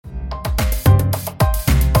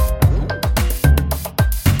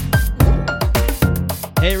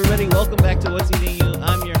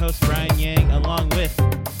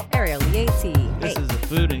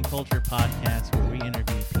podcast where we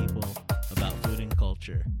interview people about food and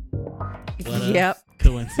culture. What Yep. a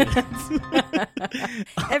coincidence.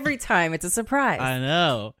 Every time it's a surprise. I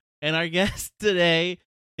know. And our guest today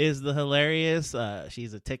is the hilarious,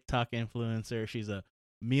 she's a TikTok influencer. She's a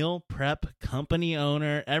meal prep company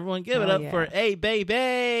owner. Everyone give it up for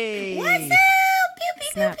AeBayBayy. What's up? Pew,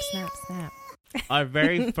 pew, Snap, pew, snap, pew. snap. Our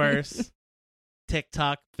very first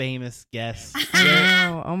TikTok famous guest.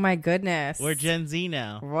 Oh my goodness. We're Gen Z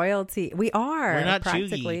now. Royalty. We are. We're not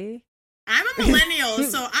practically. I'm a millennial,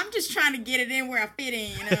 so I'm just trying to get it in where I fit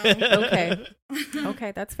in, you know? Okay.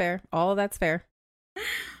 Okay, that's fair. All of that's fair.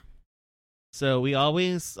 So we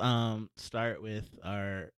always start with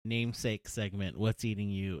our namesake segment, What's Eating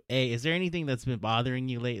You? Is there anything that's been bothering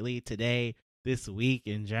you lately, today, this week,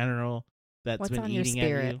 in general, that's What's been on your eating at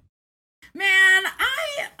spirit? you? Man,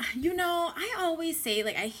 I always say,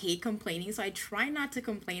 like, I hate complaining, so I try not to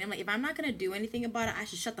complain. I'm like, if I'm not gonna do anything about it, I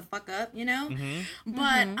should shut the fuck up, you know? Mm-hmm.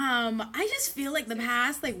 But, I just feel like the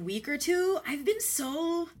past, like, week or two, I've been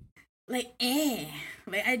so... like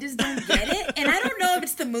I just don't get it. And I don't know if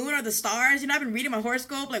it's the moon or the stars. You know, I've been reading my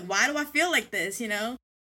horoscope. Like, why do I feel like this, you know?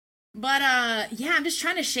 But, yeah, I'm just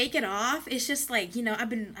trying to shake it off. It's just like, you know, I've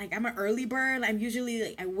been, like, I'm an early bird. I'm usually,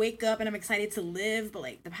 like, I wake up and I'm excited to live. But,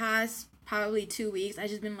 like, the past probably 2 weeks, I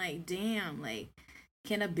just been like, damn, like,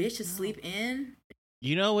 can a bitch just sleep in?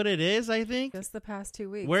 You know what it is, I think? Just the past 2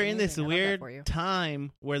 weeks. We're in this Amazing. I love that for you. weird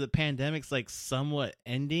time where the pandemic's, like, somewhat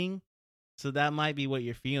ending. So that might be what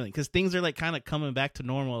you're feeling. Because things are, like, kind of coming back to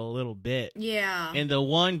normal a little bit. Yeah. And the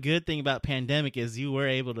one good thing about pandemic is you were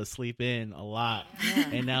able to sleep in a lot. Yeah.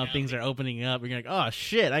 And now things are opening up. And you're like, oh,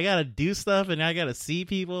 shit, I got to do stuff and I got to see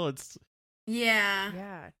people. It's Yeah.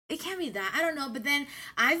 Yeah. It can't be that. I don't know. But then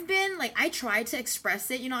I've been, like, I try to express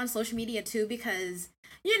it, you know, on social media too, because,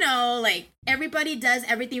 you know, like, everybody does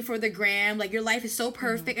everything for the gram. Like, your life is so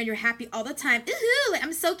perfect and you're happy all the time. Ooh, like,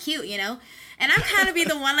 I'm so cute, you know? And I'm kind of be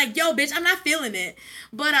the one like, yo, bitch, I'm not feeling it.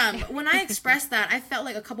 But when I expressed that, I felt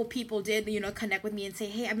like a couple people did, you know, connect with me and say,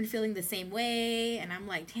 hey, I've been feeling the same way. And I'm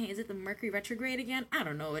like, dang, is it the Mercury retrograde again? I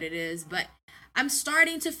don't know what it is, but I'm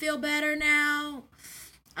starting to feel better now.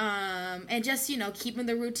 And just, you know, keeping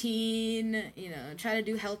the routine, you know, try to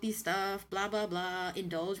do healthy stuff, blah, blah, blah,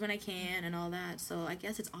 indulge when I can and all that. So I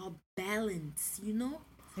guess it's all balance, you know?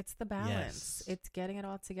 It's the balance. Yes. It's getting it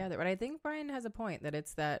all together. But I think Brian has a point that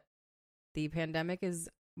it's that the pandemic is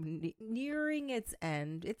nearing its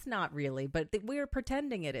end. It's not really, but we're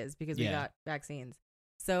pretending it is because we got vaccines.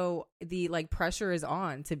 So the, like, pressure is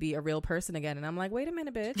on to be a real person again. And I'm like, wait a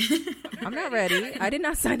minute, bitch. I'm not ready. I did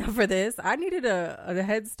not sign up for this. I needed a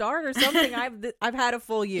head start or something. I've had a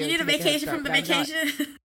full year. You need a vacation from the vacation?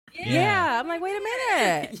 Yeah. I'm like, wait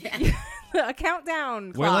a minute. A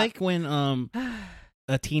countdown We're clock. like when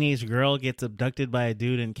a teenage girl gets abducted by a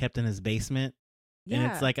dude and kept in his basement. And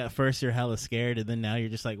it's like at first you're hella scared, and then now you're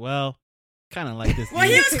just like, well, kind of like this. Well,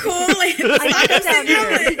 he was cool. Like, I I get down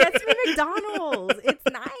here. He gets me McDonald's. It's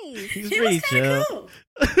nice. He's he pretty was kind chill. of cool.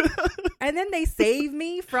 And then they save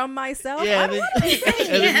me from myself. Yeah, I and don't then, want to be saved.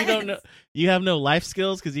 and then you don't know. You have no life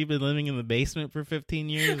skills because you've been living in the basement for 15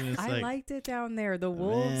 years. And it's I like, liked it down there. The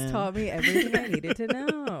wolves Man. taught me everything I needed to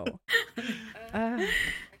know.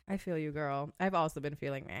 I feel you, girl. I've also been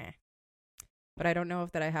feeling but I don't know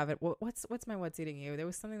if that I have it. What's my what's eating you? There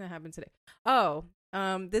was something that happened today. Oh,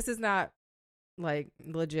 this is not like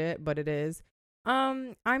legit, but it is.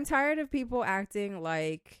 I'm tired of people acting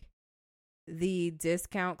like the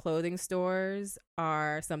discount clothing stores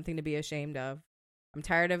are something to be ashamed of. I'm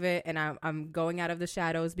tired of it, and I'm going out of the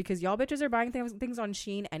shadows because y'all bitches are buying things on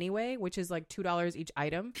Shein anyway, which is like $2 each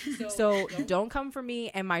item. So don't come for me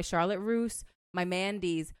and my Charlotte Russe, my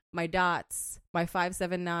Mandy's, my Dots, my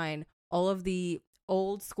 579, all of the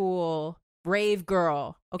old school Brave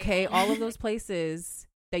Girl, okay? All of those places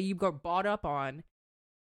that you got bought up on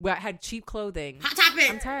where I had cheap clothing. Hot topic.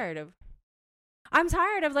 I'm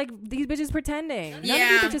tired of like these bitches pretending. None of you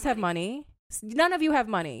Yeah. bitches have money. None of you have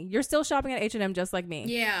money. You're still shopping at H&M just like me.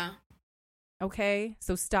 Yeah. Okay?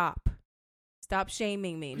 So stop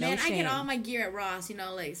shaming me. No Man, shame. I get all my gear at Ross, you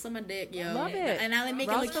know, like, some of dick, yo. Love it. And I like make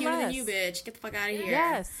Ross it look for cuter than less. you, bitch. Get the fuck out of here.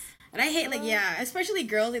 Yes. And I hate, like, especially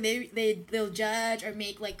girls, like, they'll judge or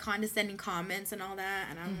make, like, condescending comments and all that.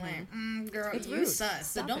 And I'm like, girl, It's you rude. sus.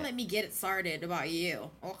 So Stop don't it. let me get it started about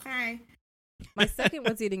you. Okay? My second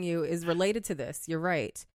what's eating you is related to this. You're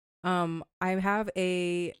right. I have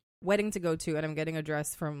a wedding to go to, and I'm getting a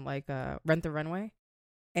dress from like Rent the Runway,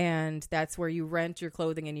 and that's where you rent your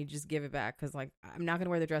clothing and you just give it back because, like, I'm not gonna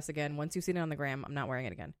wear the dress again. Once you've seen it on the gram, I'm not wearing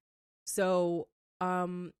it again. So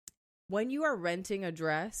when you are renting a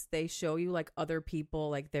dress, they show you like other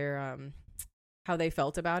people, like their how they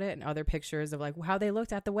felt about it and other pictures of like how they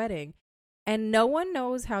looked at the wedding. And no one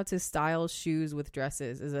knows how to style shoes with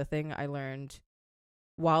dresses is a thing I learned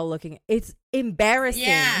while looking. It's embarrassing.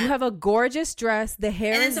 Yeah. You have a gorgeous dress. The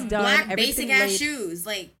hair and is some done. black basic ass shoes.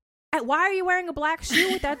 Like, why are you wearing a black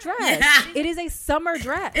shoe with that dress? Yeah. It is a summer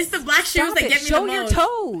dress. It's the black shoes that get me Show the your most.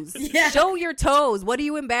 toes. Yeah. Show your toes. What are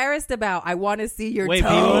you embarrassed about? I want to see your Wait, toes.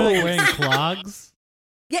 people are wearing clogs?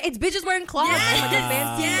 Yeah, it's bitches wearing clogs and like a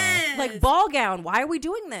fancy Yes. like ball gown. Why are we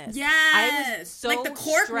doing this? Yes. I was so like the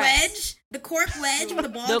cork stressed. wedge. The cork wedge with the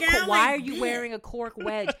ball gown. Why like, are you bitch. wearing a cork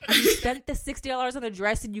wedge? You spent the $60 on the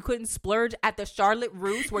dress and you couldn't splurge at the Charlotte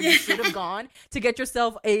Russe where you should have gone to get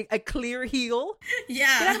yourself a clear heel?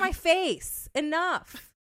 Yeah. Get out of my face. Enough.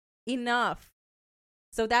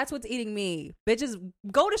 So that's what's eating me. Bitches,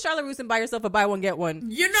 go to Charlotte Russe and buy yourself a buy one, get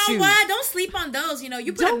one. You know shoe. what? Don't sleep on those. You know,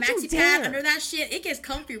 you put Don't a you maxi pad dare. under that shit, it gets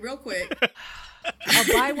comfy real quick.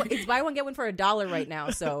 It's buy one, get one for $1 right now.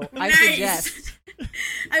 So I Nice. suggest.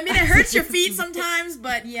 I mean, it hurts your feet sometimes,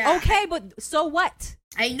 but yeah. Okay, but so what?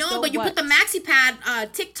 I know, So but you what? put the maxi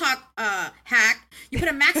pad TikTok hack. You put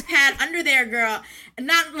a maxi pad under there, girl. And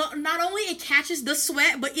not only it catches the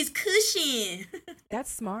sweat, but it's cushion.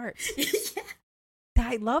 That's smart. Yeah.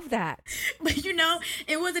 I love that. But you know,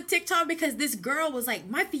 it was a TikTok because this girl was like,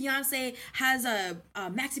 my fiance has a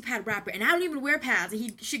maxi pad wrapper and I don't even wear pads.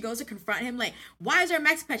 And she goes to confront him like, why is there a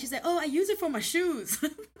maxi pad? She said, oh, I use it for my shoes. She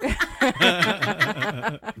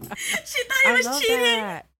thought he was cheating.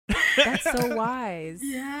 That. That's so wise.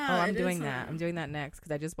 Yeah. Oh, I'm it doing is that. fun. I'm doing that next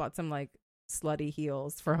because I just bought some like slutty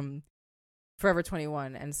heels from Forever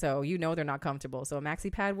 21, and so you know they're not comfortable. So a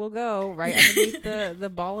maxi pad will go right underneath the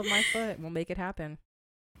ball of my foot. We'll make it happen.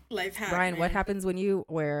 Life hack, Brian, man. what happens when you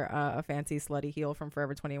wear a fancy slutty heel from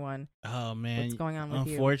Forever 21? Oh man, What's going on with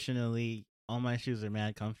you? Unfortunately, all my shoes are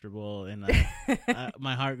mad comfortable, and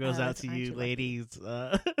my heart goes out to you, ladies.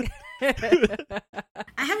 I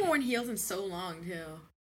haven't worn heels in so long too.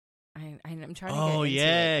 I'm trying to get Oh into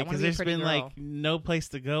yeah, it. I wanna because be a there's pretty been girl. like no place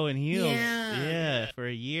to go in heels. Yeah. For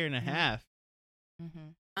a year and a half.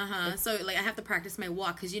 Mm-hmm. So like I have to practice my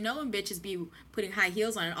walk because you know when bitches be putting high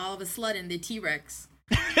heels on and all of a sudden they're T-Rex.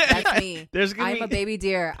 That's me. I'm a baby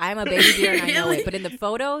deer. I'm a baby deer and I know Really? it. But in the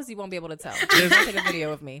photos, you won't be able to tell. Don't take a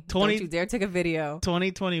video of me. Don't you dare take a video.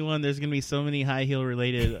 2021. There's gonna be so many high heel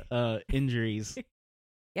related injuries.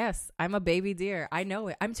 Yes, I'm a baby deer. I know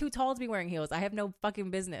it. I'm too tall to be wearing heels. I have no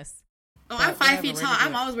fucking business. Oh, But I'm 5 whatever, feet we're tall. gonna do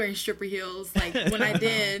I'm it. always wearing stripper heels. Like when I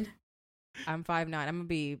did. I'm 5'9". I'm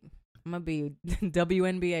gonna be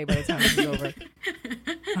WNBA by the time this is over.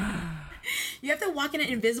 You have to walk in an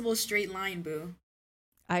invisible straight line, boo.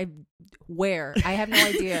 I have no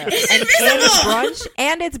idea. It's and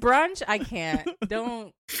invisible! it's brunch. I can't.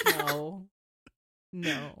 Don't.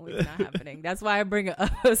 No, it's not happening. That's why I bring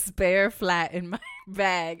a spare flat in my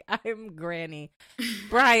bag. I'm granny.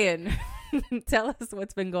 Brian, tell us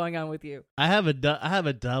what's been going on with you. I have a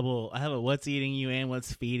double. I have a what's eating you and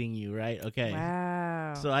what's feeding you. Right? Okay.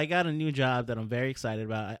 Wow. So I got a new job that I'm very excited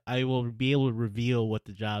about. I will be able to reveal what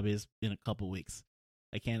the job is in a couple weeks.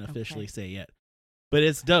 I can't officially say yet. But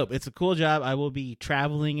it's dope. It's a cool job. I will be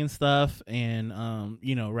traveling and stuff and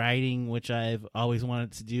writing, which I've always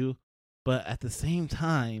wanted to do. But at the same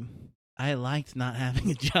time, I liked not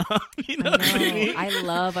having a job. You know what I mean? I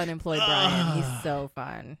love unemployed Brian. He's so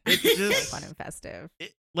fun. It's just so fun and festive.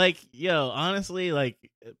 Honestly, like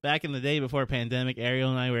back in the day before pandemic,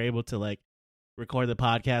 Ariel and I were able to like record the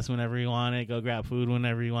podcast whenever we wanted, go grab food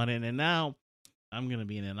whenever you wanted. And now I'm going to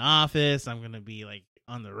be in an office. I'm going to be like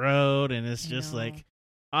on the road. And it's just like,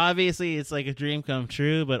 obviously it's like a dream come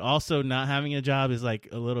true, but also not having a job is like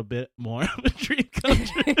a little bit more of a dream come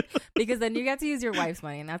true. Because then you get to use your wife's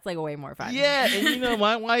money and that's like way more fun. Yeah. And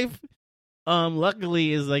my wife,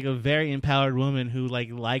 luckily is like a very empowered woman who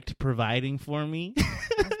liked providing for me.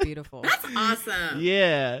 That's beautiful. That's awesome.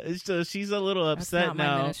 Yeah. So she's a little upset That's not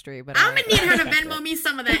now. my ministry, but I'm gonna need her to Venmo me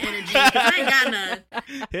some of that energy because I ain't got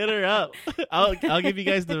none. Hit her up. I'll give you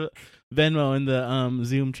guys the Venmo in the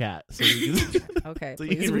Zoom chat. So you can, okay, so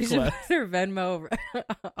you please. can We should request. put her Venmo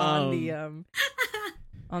on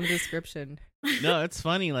the description. No, it's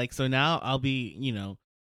funny. So now I'll be,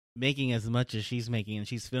 making as much as she's making, and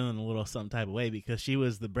she's feeling a little some type of way because she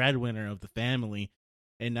was the breadwinner of the family,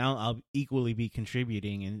 and now I'll equally be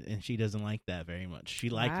contributing, and she doesn't like that very much. She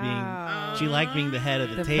liked being the head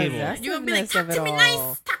of the table. You would be like, talk possessiveness to of me it nice,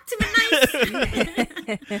 all. talk to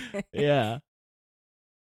me nice. Yeah.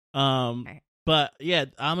 But yeah,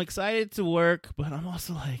 I'm excited to work, but I'm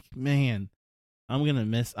also like, man, I'm gonna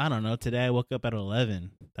miss. I don't know. Today I woke up at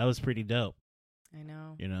 11. That was pretty dope. I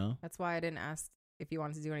know. You know. That's why I didn't ask if you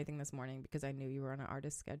wanted to do anything this morning because I knew you were on an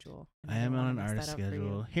artist schedule. I am on an artist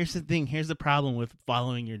schedule. Here's the thing. Here's the problem with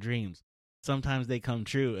following your dreams. Sometimes they come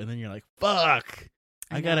true, and then you're like, fuck,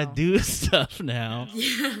 I gotta do stuff now.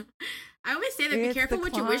 Yeah. I always say that be careful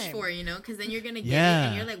what you wish for, because then you're gonna get it,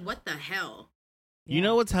 and you're like, what the hell? Yeah. You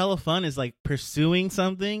know what's hella fun is like pursuing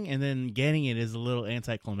something and then getting it is a little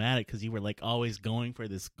anticlimactic because you were like always going for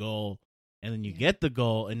this goal, and then you get the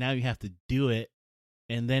goal, and now you have to do it,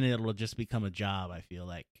 and then it'll just become a job. I feel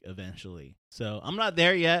like eventually. So I'm not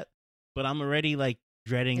there yet, but I'm already like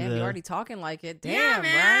dreading. Damn, you're already talking like it. Damn, yeah,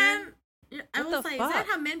 man. Brian. I was like, fuck? Is that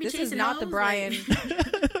how men be this chasing is not hoes? the Brian.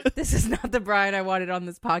 This is not the Brian I wanted on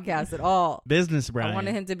this podcast at all. Business Brian. I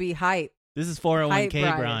wanted him to be hype. This is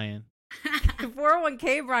 401k Brian.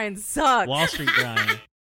 401k Brian sucks. Wall Street Brian.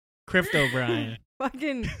 Crypto Brian.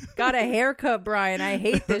 Fucking got a haircut, Brian. I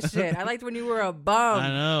hate this shit. I liked when you were a bum. I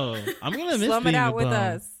know. I'm gonna miss Slum being it out a with bum.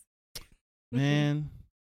 us. Man,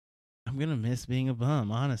 I'm gonna miss being a bum,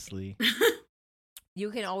 honestly.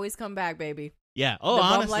 You can always come back, baby. Yeah. Oh, the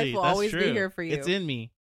honestly, bum life will that's always true. be here for you. It's in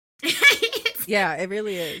me. Yeah, it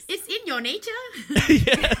really is. It's in your nature.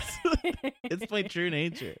 Yes. It's my true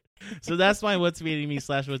nature. So that's my what's feeding me /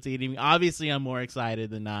 what's eating me. Obviously, I'm more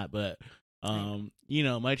excited than not, but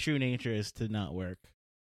my true nature is to not work.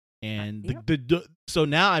 And so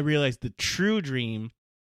now I realize the true dream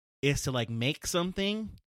is to like make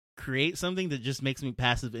something, create something that just makes me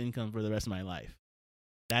passive income for the rest of my life.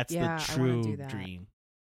 That's the true dream.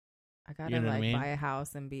 I gotta buy a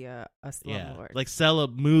house and be a slumlord. Like sell a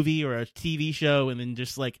movie or a TV show, and then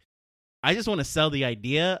just like I just want to sell the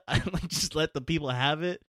idea. I like just let the people have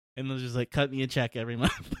it, and they'll just like cut me a check every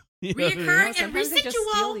month. Reoccurring and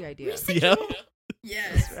residual. The idea. Yep.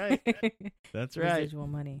 Yes, that's right. That's right. Residual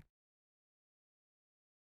money.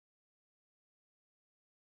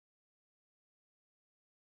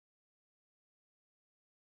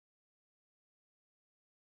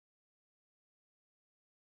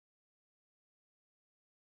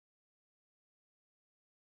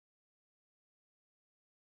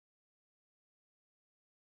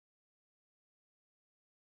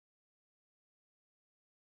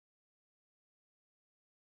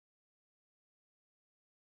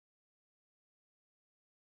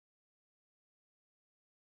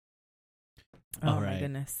 All oh right. My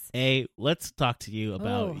goodness. Let's talk to you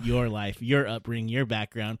about your life, your upbringing, your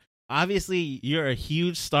background. Obviously, you're a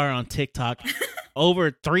huge star on TikTok. Over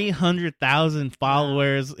 300,000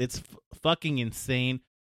 followers. It's fucking insane.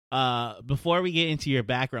 Before we get into your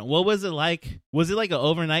background, what was it like? Was it like an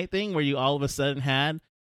overnight thing where you all of a sudden had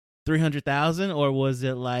 300,000, or was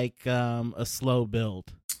it like a slow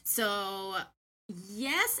build? So,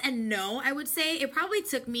 yes and no. I would say it probably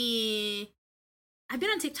took me... I've been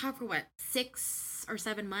on TikTok for 6 or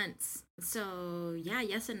 7 months. So yeah,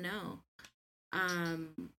 yes and no.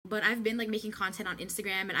 But I've been like making content on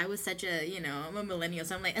Instagram, and I was such a, I'm a millennial,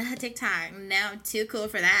 so I'm like, TikTok, no, I'm too cool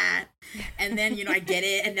for that. And then, I get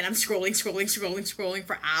it, and then I'm scrolling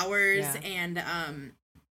for hours. Yeah. And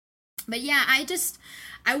but yeah,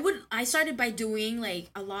 I started by doing like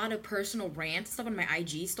a lot of personal rants stuff on my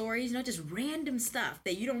IG stories, just random stuff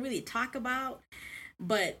that you don't really talk about,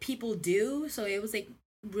 but people do. So it was like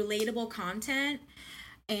relatable content.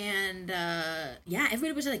 And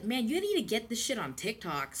everybody was like, man, you need to get this shit on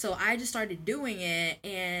TikTok. So I just started doing it,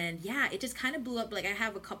 and yeah, it just kind of blew up. Like I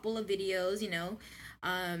have a couple of videos,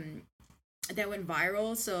 that went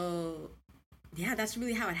viral. So yeah, that's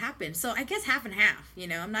really how it happened. So I guess half and half,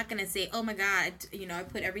 I'm not going to say, oh my God, I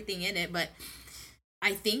put everything in it, but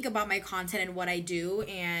I think about my content and what I do,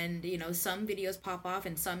 and some videos pop off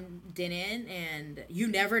and some didn't, and you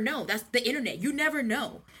never know. That's the internet. You never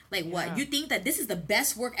know. Like what? You think that this is the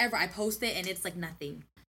best work ever. I post it and it's like nothing.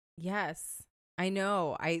 Yes. I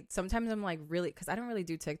know. Sometimes I'm like, really, because I don't really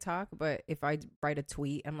do TikTok, but if I write a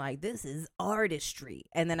tweet, I'm like, this is artistry,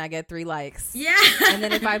 and then I get 3 likes. Yeah. And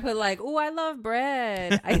then if I put like, oh, I love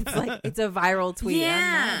bread, it's like it's a viral tweet. Yeah. I'm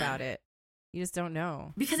mad about it. You just don't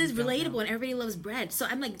know. Because it's relatable and everybody loves bread. So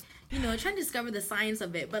I'm like, trying to discover the science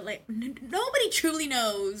of it. But like, nobody truly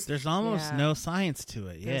knows. There's almost no science to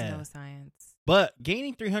it. There's no science. But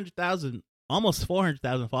gaining 300,000, almost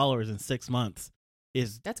 400,000 followers in 6 months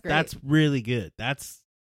that's great. That's really good. That's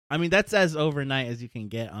as overnight as you can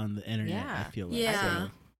get on the internet. Yeah. I feel like. Yeah.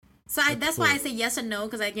 So that's why I say yes and no.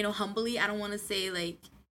 Because like, humbly, I don't want to say like,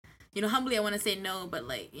 humbly I want to say no, but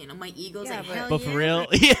like, my ego's like, hell but yeah. for real,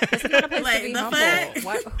 yeah. This is not a place to be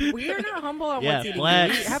humble. We are not humble on what's eating.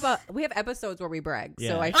 We have episodes where we brag.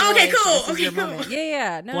 Yeah. So I feel okay, like cool. This is okay, your cool. Moment.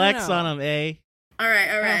 Yeah. No, flex no. on them, All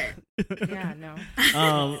right. Yeah,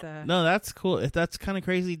 no. No, that's cool. If that's kind of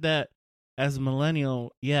crazy that as a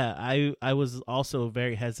millennial, yeah, I was also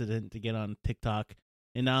very hesitant to get on TikTok,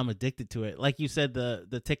 and now I'm addicted to it. Like you said,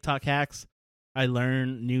 the TikTok hacks, I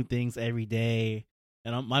learn new things every day.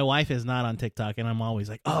 And my wife is not on TikTok, and I'm always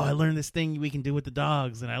like, "Oh, I learned this thing we can do with the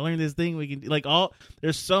dogs, and I learned this thing we can do." Like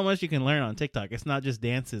there's so much you can learn on TikTok. It's not just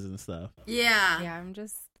dances and stuff. Yeah. Yeah, I'm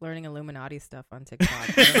just learning Illuminati stuff on TikTok. I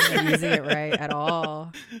don't think I'm using it right at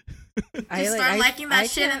all. Just start liking that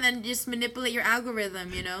shit and then just manipulate your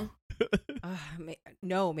algorithm, you know?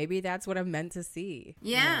 No, maybe that's what I'm meant to see.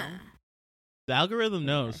 Yeah. You know? The algorithm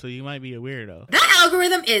knows, so you might be a weirdo. That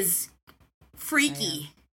algorithm is freaky.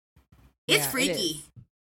 It's freaky.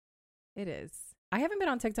 It is. I haven't been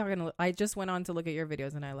on TikTok, and I just went on to look at your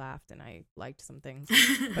videos, and I laughed, and I liked some things.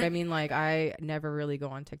 But I mean, like, I never really go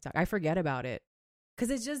on TikTok. I forget about it. Because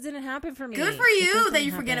it just didn't happen for me. Good for you that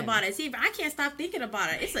you forget about it. See, I can't stop thinking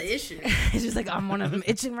about it. It's an issue. It's just like, I'm one of them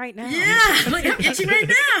itching right now. Yeah, like I'm itching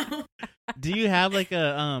right now. Do you have like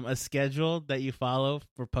a schedule that you follow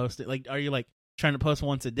for posting? Like, are you like trying to post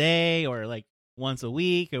once a day or like once a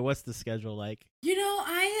week, or what's the schedule like? You know,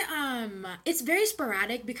 it's very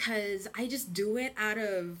sporadic because I just do it out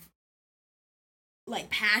of like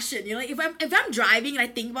passion. You know, like if I'm driving and I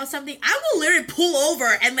think about something, I will literally pull over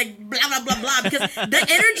and like blah blah blah blah because the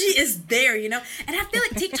energy is there, you know. And I feel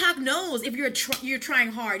like TikTok knows if you're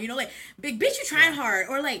trying hard, you know, like big bitch, you're trying hard,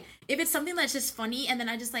 or like if it's something that's just funny and then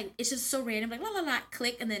I just like it's just so random, like la la la,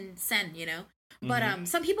 click and then send, you know. But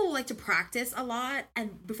some people will like to practice a lot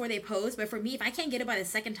and before they post. But for me, if I can't get it by the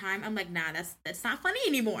second time, I'm like, nah, that's not funny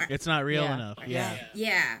anymore. It's not real enough.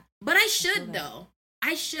 Yeah. But I should though.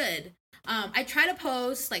 I should. I try to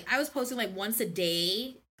post, like I was posting like once a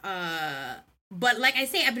day. But like I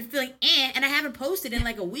say, I've been feeling and I haven't posted in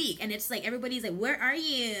like a week, and it's like everybody's like, where are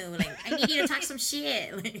you? Like I need you to talk some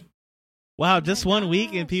shit. Like, wow, just 1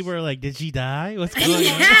 week and people are like, did she die? What's going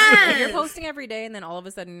on? If you're posting every day and then all of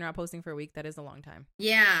a sudden you're not posting for a week, that is a long time.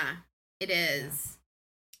 Yeah, it is.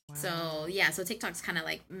 Yeah. Wow. So TikTok's kind of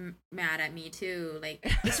like mad at me too. Like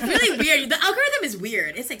it's really weird. The algorithm is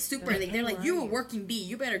weird. It's like super. Like they're like, you're a working bee.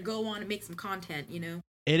 You better go on and make some content. You know.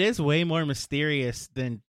 It is way more mysterious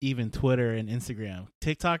than even Twitter and Instagram.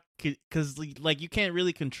 TikTok, because like you can't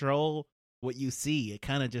really control what you see. It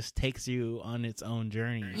kind of just takes you on its own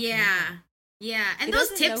journey. Yeah, and those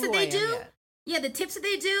tips that they do, the tips that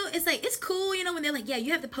they do, it's like, it's cool, you know, when they're like, yeah,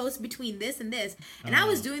 you have to post between this and this. And I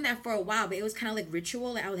was doing that for a while, but it was kind of like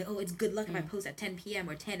ritual. Like, I was like, oh, it's good luck if I post at 10 p.m.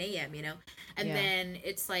 or 10 a.m., you know? And then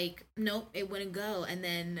it's like, nope, it wouldn't go. And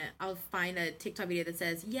then I'll find a TikTok video that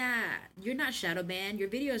says, yeah, you're not shadow banned. Your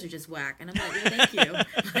videos are just whack. And I'm like, yeah, thank you.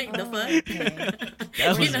 Like, the fuck? Okay.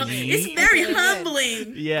 That was neat. It's very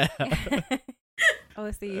humbling. Yeah. Oh,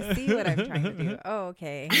 so you see what I'm trying to do. Oh,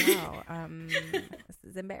 okay. Wow. This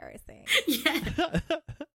is embarrassing. Yeah.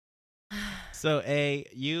 So,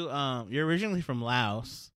 you're originally from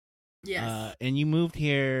Laos. Yes. And you moved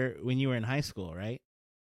here when you were in high school, right?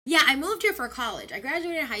 Yeah, I moved here for college. I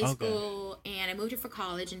graduated high school, and I moved here for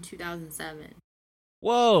college in 2007.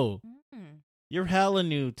 Whoa. You're hella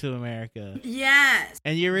new to America. Yes.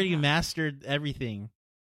 And you already mastered everything.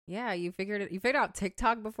 Yeah, you figured out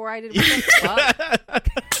TikTok before I did. What the fuck?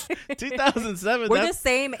 2007. We're the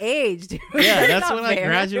same age, dude. Yeah, that's when I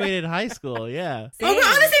graduated high school. Yeah. Oh, we're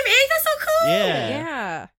all the same age? That's so cool.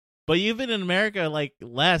 Yeah. But you've been in America like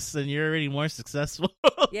less, and you're already more successful.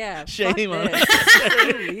 Yeah. Shame on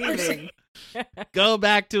leaving. Go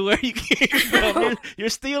back to where you came from. You're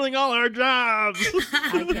stealing all our jobs.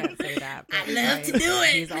 I can't say that. I love to do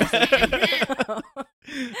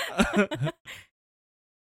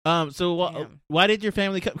it. So why did your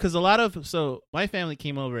family come? Because my family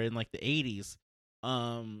came over in like the 80s.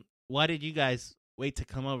 Why did you guys wait to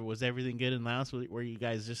come over? Was everything good in Laos? Were you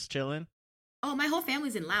guys just chilling? Oh, my whole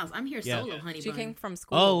family's in Laos. I'm here solo, honey. She came from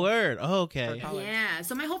school. Oh, word. Oh, okay. Yeah.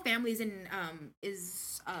 So my whole family's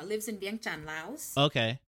lives in Vientiane, Laos.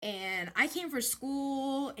 Okay. And I came for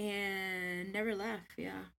school and never left.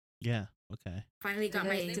 Yeah. Yeah. Okay. Finally got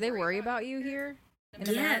Do they worry about you here in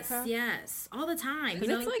America? Yes. All the time.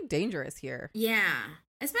 Because it's like dangerous here. Yeah.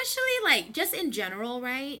 Especially like just in general,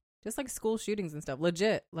 right? Just like school shootings and stuff.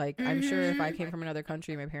 Legit. Like, I'm sure if I came from another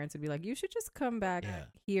country, my parents would be like, you should just come back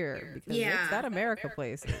here. Because it's that America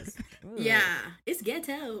places. Yeah. It's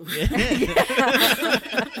ghetto.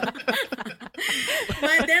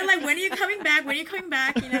 But they're like, when are you coming back? When are you coming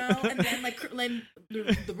back? You know? And then like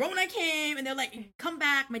the Rona came and they're like, come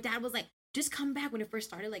back. My dad was like, just come back when it first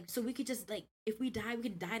started. Like, so we could just like, if we die, we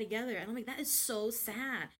could die together. And I'm like, that is so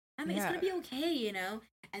sad. I'm like, it's gonna be okay, you know?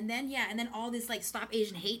 And then all this like Stop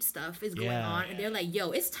Asian Hate stuff is going on, and they're like,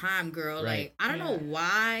 yo, it's time, girl. Right. Like, I don't know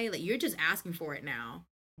why. Like, you're just asking for it now.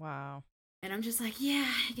 Wow. And I'm just like, yeah,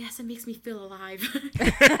 I guess it makes me feel alive.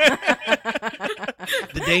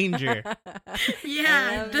 The danger.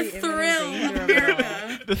 Yeah, the thrill of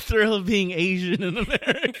America. The thrill of being Asian in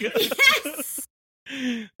America. Yes.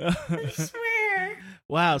 I swear.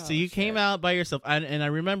 Wow, so you came out by yourself. And I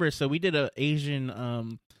remember, so we did a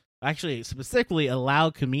Asian, actually specifically a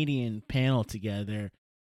loud comedian panel together.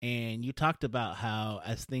 And you talked about how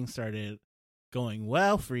as things started going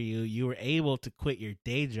well for you, you were able to quit your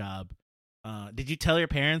day job. Did you tell your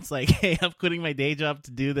parents, like, hey, I'm quitting my day job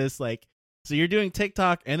to do this? Like, so you're doing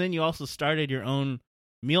TikTok, and then you also started your own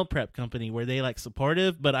meal prep company. Were they, like,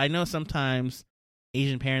 supportive? But I know sometimes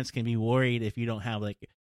Asian parents can be worried if you don't have, like,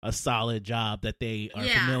 a solid job that they are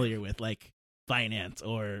familiar with, like finance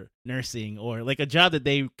or nursing, or, like, a job that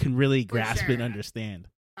they can really grasp and understand.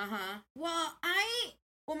 Well,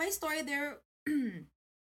 my story there...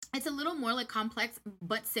 It's a little more like complex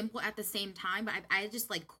but simple at the same time. But I just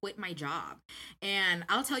like quit my job, and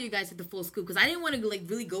I'll tell you guys the full scoop because I didn't want to like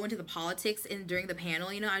really go into the politics during the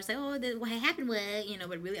panel. You know, I was like, oh, what happened was, you know,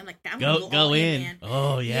 but really I'm like, I'm gonna go all in, man.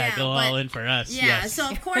 Oh yeah, go all in for us. Yeah, yes.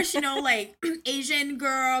 So of course, you know, like Asian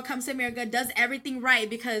girl comes to America, does everything right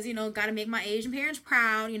because, you know, got to make my Asian parents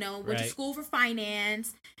proud. You know, went to school for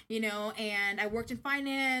finance. You know, and I worked in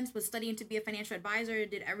finance, was studying to be a financial advisor,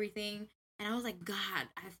 did everything. And I was like, God,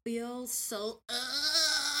 I feel so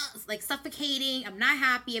like suffocating. I'm not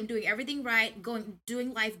happy. I'm doing everything right,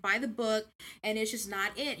 doing life by the book, and it's just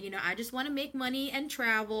not it. You know, I just want to make money and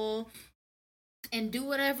travel and do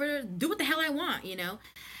what the hell I want, you know.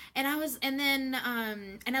 And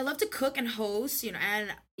I love to cook and host, you know,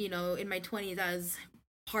 and you know, in my 20s I was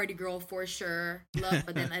party girl for sure.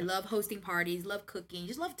 But then I love hosting parties, love cooking,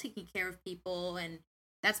 just love taking care of people, and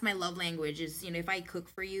that's my love language is, you know, if I cook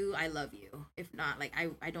for you, I love you. If not, like,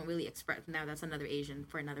 I don't really express. Now that's another Asian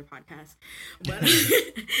for another podcast. But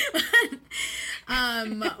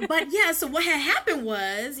yeah, so what had happened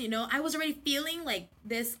was, you know, I was already feeling like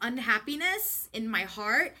this unhappiness in my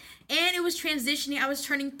heart, and it was transitioning. I was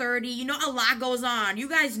turning 30. You know, a lot goes on. You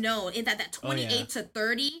guys know in that 28 to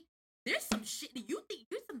 30. There's some shit that you think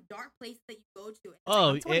there's some dark place that you go to.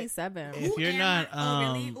 I'm 27. If you're not,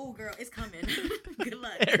 really? Oh, girl, it's coming. Good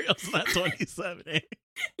luck. Ariel's not 27.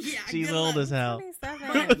 Yeah, she's old as hell.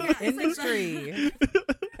 27. Industry.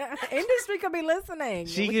 Industry could be listening.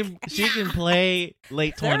 She can play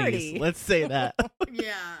late 20s. Let's say that.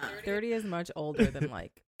 Yeah, 30 is much older than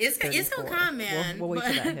like. It's gonna come, man. We'll wait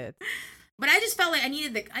till that hits. But I just felt like I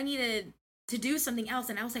needed to do something else,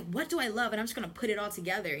 and I was like, what do I love? And I'm just gonna put it all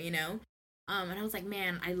together, you know. And I was like,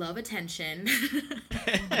 man, I love attention.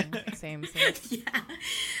 Same. Yeah,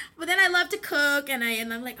 but then I love to cook, and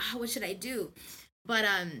I'm like, oh, what should I do? But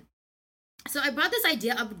so I brought this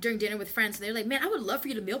idea up during dinner with friends, and they're like, man, I would love for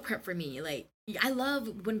you to meal prep for me. Like, I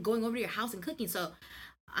love when going over to your house and cooking. So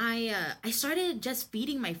I started just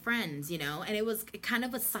feeding my friends, you know, and it was kind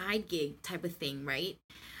of a side gig type of thing, right?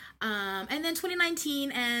 And then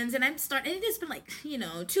 2019 ends, and it's been like, you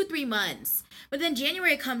know, 2-3 months. But then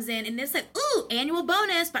January comes in, and it's like, ooh, annual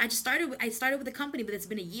bonus. But I started with the company, but it's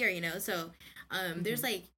been a year, you know. So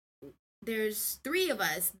there's 3 of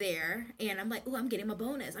us there, and I'm like, ooh, I'm getting my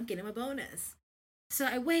bonus. So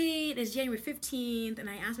I wait, it's January 15th,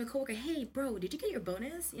 and I asked my coworker, hey, bro, did you get your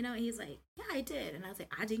bonus? You know, and he's like, yeah, I did. And I was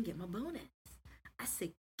like, I didn't get my bonus. I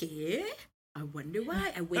said, ¿qué? I wonder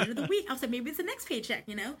why. I waited another week. I was like, maybe it's the next paycheck,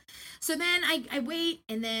 you know? So then I wait,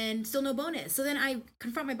 and then still no bonus. So then I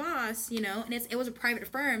confront my boss, you know, and it was a private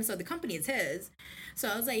firm, so the company is his. So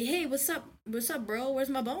I was like, hey, what's up, bro? Where's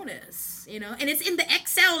my bonus? You know, and it's in the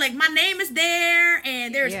Excel, like my name is there,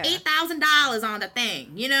 and there's $8,000 on the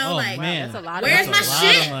thing, you know? Oh, like, man. That's a lot of where's money. my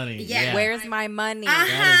shit? Money. Yeah. Where's my money?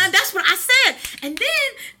 That's what I said. And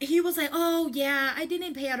then he was like, oh, yeah, I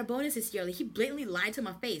didn't pay out a bonus this year. Like, he blatantly lied to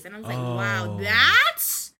my face. And I was like, wow,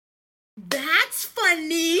 that's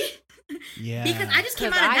funny. Yeah. Because I just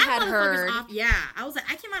came out of that motherfucker's office. Yeah. I was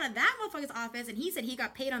like, I came out of that motherfucker's office, and he said he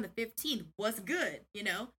got paid on the 15th. What's good, you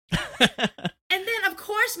know? And then, of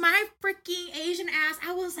course, my freaking Asian ass,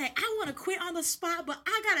 I was like, I want to quit on the spot, but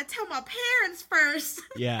I got to tell my parents first.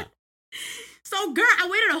 Yeah. So, girl, I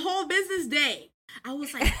waited a whole business day. I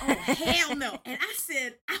was like, oh, hell no. And I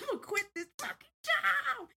said, I'm going to quit this fucking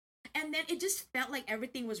job. And then it just felt like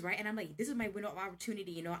everything was right. And I'm like, this is my window of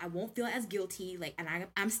opportunity. You know, I won't feel as guilty. Like, and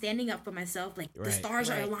I'm standing up for myself. Like, the stars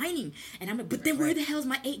are aligning. And I'm like, but then where the hell is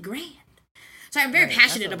my $8,000? So I'm very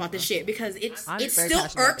passionate about this shit because it still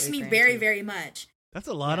irks me very, very much. That's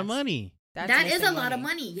a lot of money. That is a lot of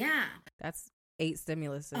money. Yeah. That's 8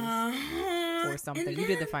 stimuluses or something. Then, you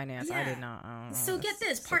did the finance. Yeah. I did not. So get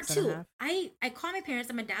this, part 2. I called my parents,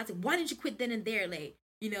 and my dad's like, why didn't you quit then and there? Like,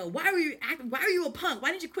 why are you a punk?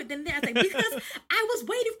 Why did you quit then there? I was like, because I was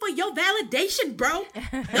waiting for your validation, bro.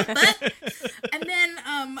 The fuck? And then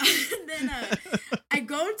I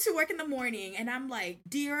go to work in the morning and I'm like,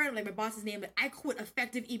 dear, like my boss's name, like I quit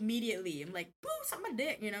effective immediately. I'm like, boo, suck my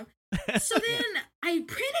dick, So then I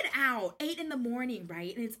print it out 8 a.m,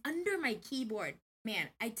 right? And it's under my keyboard. Man,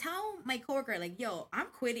 I tell my coworker, like, yo, I'm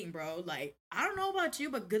quitting, bro. Like, I don't know about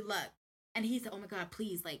you, but good luck. And he said, oh my God,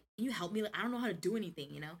 please, like, can you help me? Like, I don't know how to do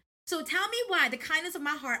anything, So tell me why, the kindness of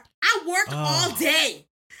my heart, I worked all day.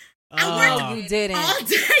 I worked you didn't. all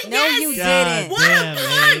day. No, yes. you God didn't. What a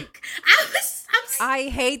punk. I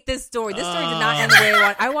hate this story. This story did not end the way I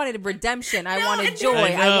wanted. I wanted redemption. I wanted joy.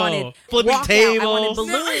 I wanted flipping walkout. tables. I wanted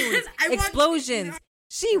balloons, I explosions.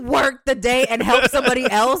 She worked the day and helped somebody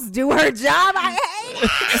else do her job. I hate it.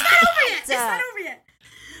 It's not over yet.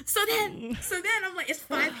 So then I'm like, it's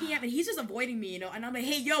 5 p.m. and he's just avoiding me, And I'm like,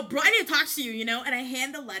 hey, yo, bro, I need to talk to you, And I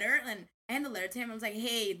hand the letter to him. I was like,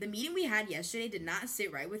 hey, the meeting we had yesterday did not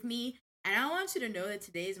sit right with me, and I want you to know that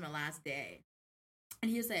today is my last day.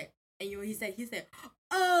 And he was like, he said,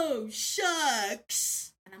 oh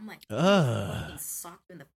shucks, and I'm like, fucking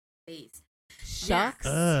socked in the face. Shucks.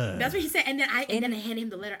 That's what he said, and then I handed him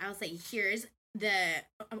the letter. I was like, here's the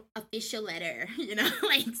official letter,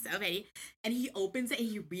 like so petty. And he opens it and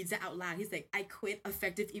he reads it out loud. He's like, I quit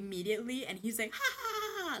effective immediately. And he's like, ha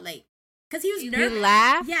ha ha, like, because he was nervous. He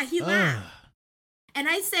laughed? Yeah, he laughed. And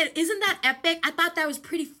I said, isn't that epic? I thought that was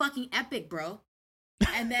pretty fucking epic, bro.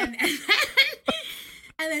 And then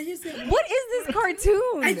he said, what is this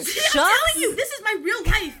cartoon? I'm telling you, this is my real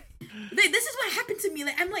life. Like, this is what happened to me.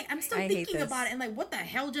 Like, I'm still thinking about it, and like, what the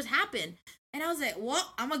hell just happened? And I was like,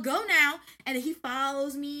 well, I'm gonna go now. And then he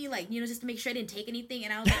follows me, like, just to make sure I didn't take anything.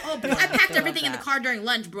 And I was like, oh, bro, I packed everything in the car during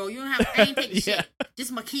lunch, bro. I ain't taking shit.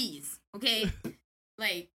 Just my keys, okay?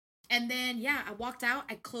 Like, and then, I walked out.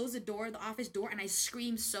 I closed the office door, and I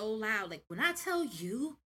screamed so loud. Like, when I tell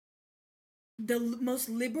you the most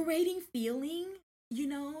liberating feeling,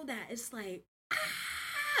 that it's like,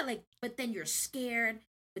 like, but then you're scared.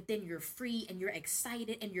 But then you're free and you're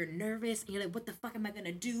excited and you're nervous and you're like, what the fuck am I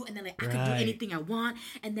gonna do? And then like, I can do anything I want.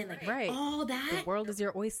 And then like, all that. The world is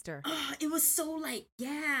your oyster. It was so like,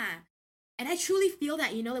 yeah. And I truly feel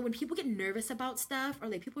that, like when people get nervous about stuff or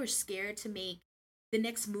like people are scared to make the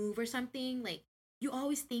next move or something, like you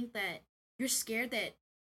always think that you're scared that,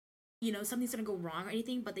 something's gonna go wrong or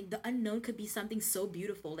anything, but the unknown could be something so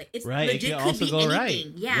beautiful. Like it's legit, could be anything. Right.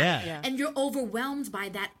 Yeah. And you're overwhelmed by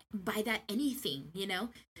that anything, Yeah.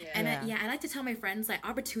 And I like to tell my friends, like,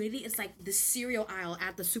 opportunity is like the cereal aisle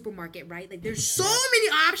at the supermarket, right? Like there's so many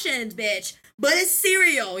options, bitch, but it's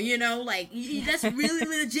cereal, like that's really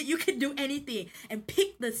legit. You can do anything and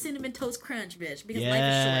pick the Cinnamon Toast Crunch, bitch, because life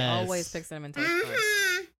is short. Always pick Cinnamon Toast Crunch.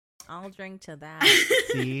 I'll drink to that.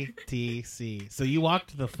 CTC. So you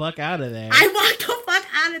walked the fuck out of there. I walked the fuck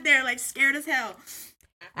out of there, like scared as hell.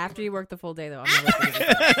 After you worked the full day, though.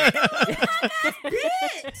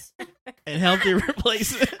 Bitch. And healthy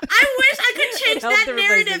replacement. I wish I could change that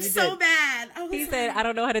narrative so bad. He said, I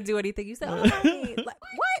don't know how to do anything. You said, oh, honey. Like,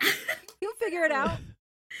 what? You'll figure it out.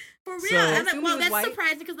 For real. I'm like, well, that's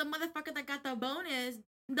surprising because the motherfucker that got the bonus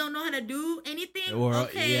don't know how to do anything.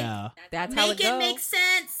 Okay. Yeah. That's how it goes. Make it make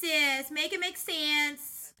sense, sis. Make it make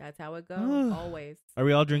sense. That's how it goes. Always. Are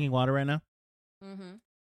we all drinking water right now? Mm-hmm.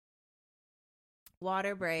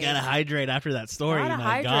 Water break. Gotta hydrate after that story.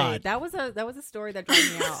 My God. That was a story that drove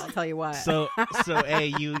me out. I'll tell you what. So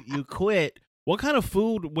hey, you quit. What kind of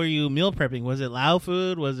food were you meal prepping? Was it Lao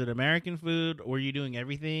food? Was it American food? Were you doing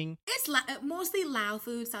everything? It's mostly Lao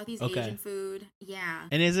food, Southeast Asian food. Yeah.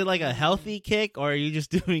 And is it like a healthy kick, or are you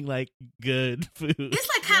just doing like good food? It's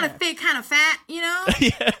like kind of thick, kind of fat,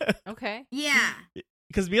 Yeah. Okay. Yeah.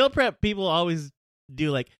 Because meal prep people always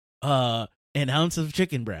do like an ounce of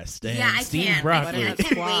chicken breast and steamed broccoli. I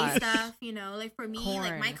can't weigh stuff, like for me,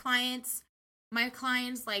 like my clients,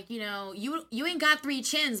 like, you ain't got 3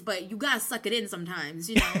 chins, but you gotta suck it in sometimes,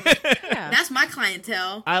 That's my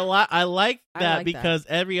clientele. I like that because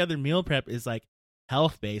every other meal prep is like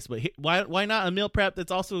health based, but why not a meal prep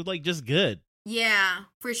that's also like just good? Yeah,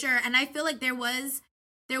 for sure. And I feel like there wasn't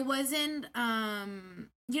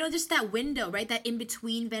just that window, right? That in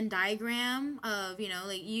between Venn diagram of,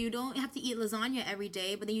 like you don't have to eat lasagna every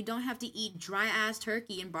day, but then you don't have to eat dry ass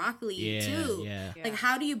turkey and broccoli too. Yeah. Like,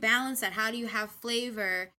 how do you balance that? How do you have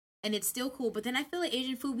flavor and it's still cool? But then I feel like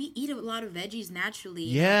Asian food, we eat a lot of veggies naturally.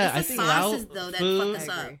 Yeah, it's the sauces though that fuck us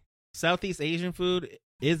up. Southeast Asian food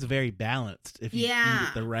is very balanced if you eat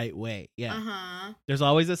it the right way. Yeah. There's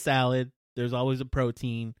always a salad, there's always a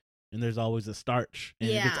protein, and there's always a starch. And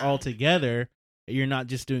if it's all together, you're not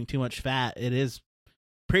just doing too much fat. It is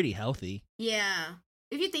pretty healthy. Yeah.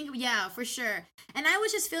 If you think, yeah, for sure. And I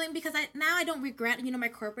was just feeling, because I don't regret, my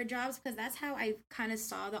corporate jobs, because that's how I kind of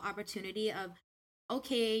saw the opportunity of,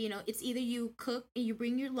 okay, it's either you cook and you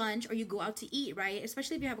bring your lunch, or you go out to eat, right?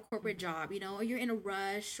 Especially if you have a corporate job, or you're in a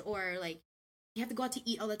rush, or like you have to go out to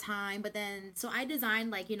eat all the time. But then, so I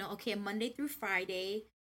designed like, okay, Monday through Friday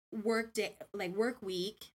work day, like work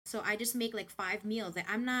week. So I just make like 5 meals.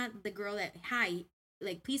 Like, I'm not the girl that, hi,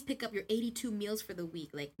 like, please pick up your 82 meals for the week.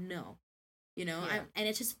 Like, no. And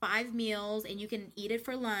it's just 5 meals, and you can eat it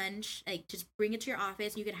for lunch. Like, just bring it to your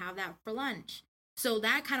office, and you can have that for lunch. So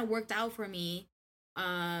that kind of worked out for me.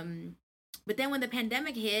 But then when the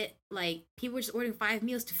pandemic hit, like, people were just ordering 5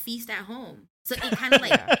 meals to feast at home. So it kind of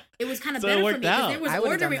like, it was kind of better for me, because they was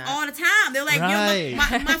ordering all the time. They're like, right.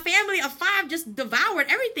 my family of 5 just devoured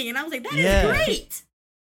everything. And I was like, that is great.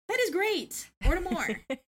 That is great. Order more.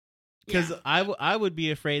 Because I would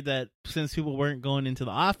be afraid that since people weren't going into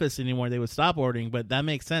the office anymore, they would stop ordering. But that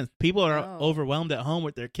makes sense. People are overwhelmed at home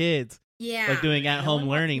with their kids. Yeah. Like doing at-home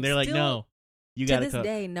learning. They're like, no, you got to cook. To this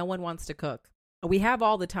day, no one wants to cook. We have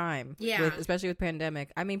all the time. Yeah. Especially with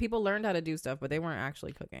pandemic. I mean, people learned how to do stuff, but they weren't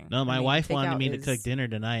actually cooking. No, my wife wanted me to cook dinner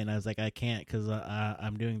tonight, and I was like, I can't, because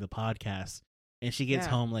I'm doing the podcast. And she gets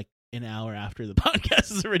home like an hour after the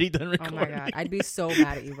podcast is already done recording. Oh my God. I'd be so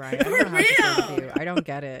mad at you, Brian. I don't know how to say with you. I don't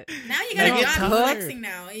get it. Now you got a job flexing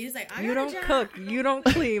now. He's like, you don't cook, you don't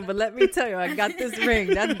clean, but let me tell you, I got this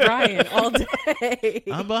ring. That's Brian all day.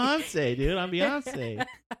 I'm Beyonce, dude. I'm Beyonce.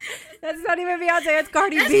 That's not even Beyonce. That's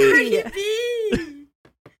Cardi That's B. Cardi B.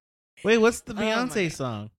 Wait, what's the Beyonce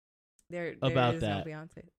song? There about is that? No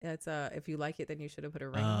Beyonce. It's if you like it, then you should have put a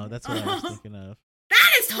ring. Oh, that's what I was thinking of.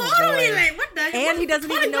 That is totally like, what the? And he doesn't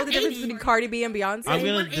even know the difference between Cardi B and Beyonce. I'm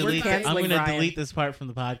gonna delete this part from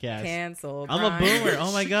the podcast. Cancel. I'm a boomer.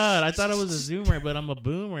 Oh my God, I thought I was a zoomer, but I'm a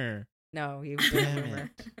boomer. No, he was a boomer.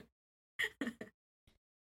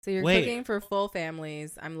 So you're cooking for full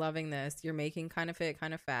families. I'm loving this. You're making kind of fit,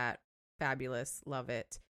 kind of fat. Fabulous. Love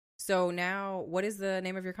it. So now, what is the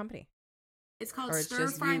name of your company? It's called Stir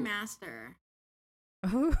Fry Master.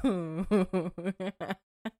 Ooh.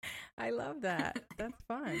 I love that. That's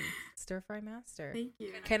fun. Stir Fry Master. Thank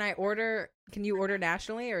you. Can you order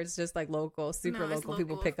nationally, or it's just like local, super local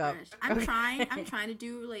people pick up? I'm trying to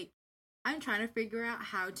do I'm trying to figure out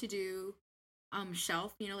how to do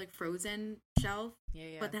shelf, like frozen shelf.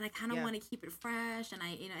 Yeah. But then I kind of want to keep it fresh, and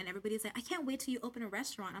and everybody's like, I can't wait till you open a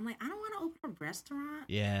restaurant. I'm like, I don't want to open a restaurant.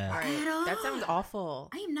 Yeah. At all. That sounds awful.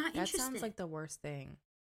 I am not interested. That sounds like the worst thing.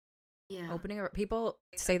 Yeah. People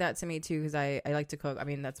say that to me too, because I like to cook. I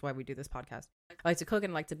mean, that's why we do this podcast. I like to cook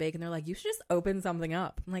and like to bake, and they're like, you should just open something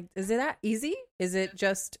up. I'm like, is it that easy? Is it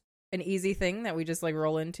just an easy thing that we just like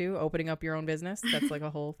roll into, opening up your own business? That's like a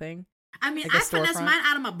whole thing. I mean, like I finesse mine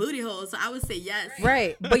out of my booty hole, so I would say yes.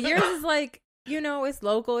 Right. But yours is like, it's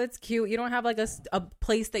local, it's cute. You don't have like a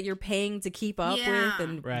place that you're paying to keep up with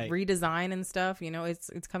and redesign and stuff.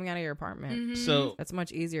 It's coming out of your apartment. Mm-hmm. So that's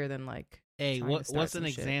much easier than like. Hey, what's an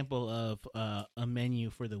example of a menu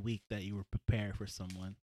for the week that you were prepared for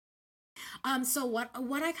someone? So what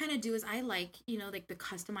I kind of do is I like, like the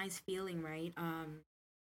customized feeling, right?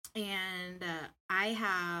 And I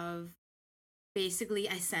have basically,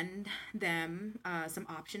 I send them some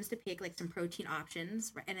options to pick, like some protein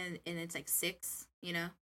options, right? And it's like 6,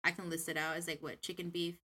 I can list it out as like chicken,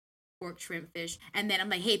 beef, pork, shrimp, fish, and then I'm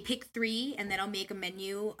like, hey, pick 3, and then I'll make a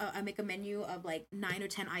menu. I make a menu of like 9 or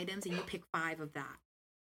 10 items, and you pick 5 of that.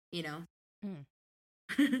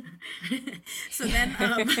 So then,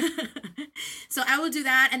 so I will do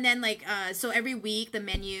that, and then like, so every week the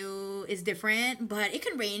menu is different, but it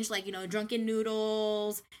can range like drunken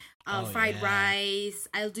noodles, fried rice.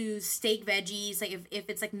 I'll do steak veggies, like if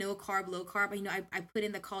it's like no carb, low carb. I put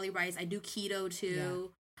in the cauli rice. I do keto too.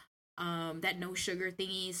 Yeah. That no sugar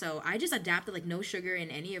thingy. So I just adapted like no sugar in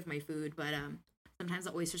any of my food, but sometimes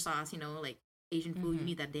the oyster sauce, like Asian food, you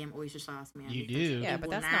need that damn oyster sauce, man. You do. Yeah, but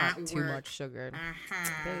that's not too much sugar.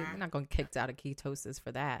 You're not going to get kicked out of ketosis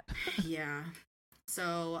for that. Yeah.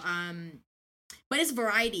 So, but it's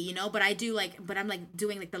variety, but I do but I'm like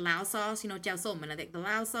doing like the Lao sauce, jiao som, and I like the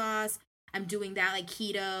Lao sauce. I'm doing that like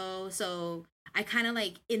keto. So I kind of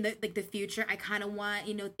like in the future, I kind of want,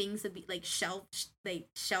 things to be like shelf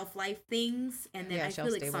life things. And then I feel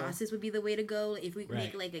like sauces would be the way to go. If we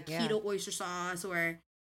make like a keto oyster sauce, or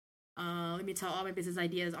let me tell all my business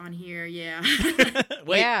ideas on here. Yeah.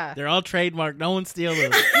 Wait, they're all trademarked. No one steal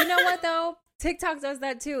them. You know what though? TikTok does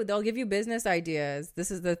that too. They'll give you business ideas.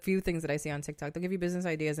 This is the few things that I see on TikTok. They'll give you business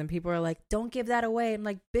ideas, and people are like, "Don't give that away." I'm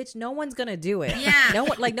like, "Bitch, no one's gonna do it. Yeah, no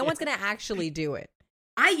one's gonna actually do it.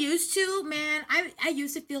 I used to, man. I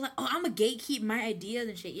used to feel like, oh, I'm a gatekeep my ideas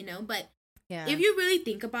and shit, But if you really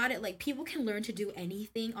think about it, like people can learn to do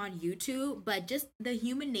anything on YouTube, but just the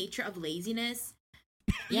human nature of laziness,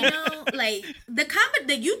 like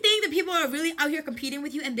that you think that people are really out here competing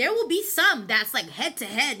with you, and there will be some that's like head to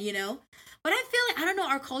head, But I feel like, I don't know,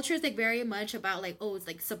 our culture is like very much about like, oh, it's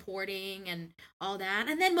like supporting and all that.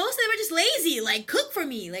 And then most of them are just lazy, like cook for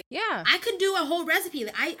me. Like, I could do a whole recipe.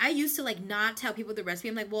 Like, I used to like not tell people the recipe.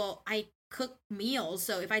 I'm like, well, I cook meals.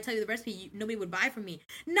 So if I tell you the recipe, nobody would buy from me.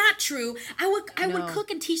 Not true. I would cook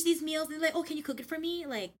and teach these meals. And they're like, oh, can you cook it for me?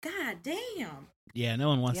 Like, god damn. Yeah, no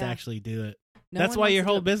one wants to actually do it. That's why your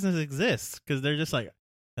whole business exists. Because they're just like,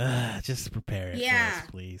 just prepare it for us,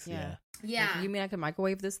 please. Yeah. Yeah. You mean I can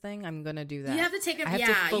microwave this thing? I'm gonna do that. You have to take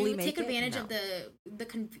advantage of the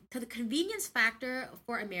convenience factor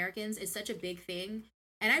for Americans is such a big thing.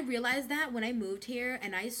 And I realized that when I moved here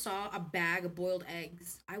and I saw a bag of boiled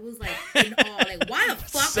eggs, I was like, in awe. Like, why the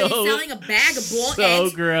fuck are you selling a bag of boiled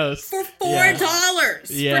eggs gross. For $4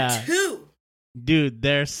 for 2? Dude,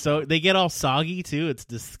 they get all soggy too. It's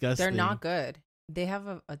disgusting. They're not good. They have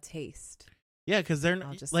a taste. Yeah, because they're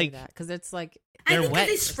I'll just like say that because it's like I think because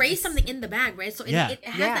they spray something in the bag, right? So it has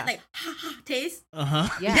that like taste. Yeah,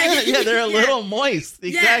 they're a little moist.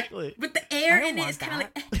 Exactly. Yeah, but the air in it is kind of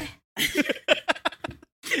like.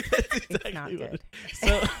 That's exactly not good.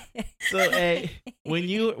 So hey, when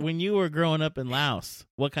you were growing up in Laos,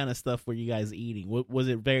 what kind of stuff were you guys eating? Was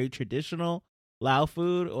it very traditional Lao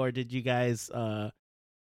food, or did you guys?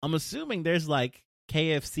 I'm assuming there's like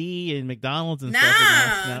KFC and McDonald's and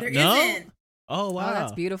stuff. There isn't. Oh wow,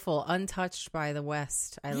 that's beautiful. Untouched by the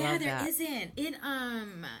West. I love that. Yeah, there isn't. It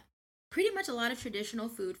pretty much a lot of traditional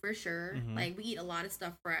food for sure. Mm-hmm. Like we eat a lot of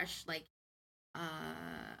stuff fresh. Like not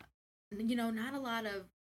a lot of,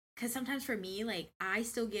 because sometimes for me, like I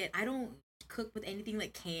don't cook with anything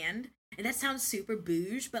like canned. And that sounds super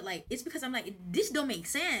bouge, but like it's because I'm like, this don't make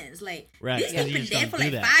sense. Like this thing's been dead for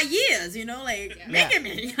like 5 years, making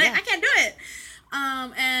me. Like I can't do it.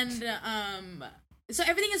 So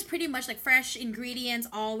everything is pretty much like fresh ingredients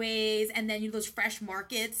always, and then those fresh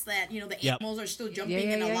markets that the animals are still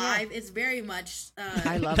jumping and alive. It's very much.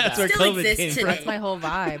 I love that. That's where still COVID exists today. That's my whole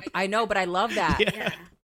vibe. I know, but I love that.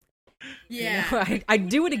 Yeah. I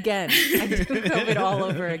do it again. I do COVID all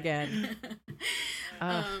over again.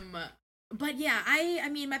 But yeah, I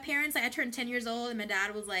mean, my parents, like, I turned 10 years old and my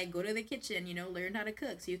dad was like, go to the kitchen, learn how to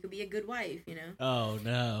cook so you could be a good wife, Oh,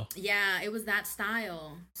 no. Yeah, it was that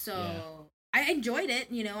style. So I enjoyed it,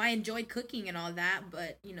 I enjoyed cooking and all that,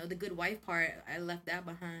 but, the good wife part, I left that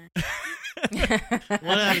behind.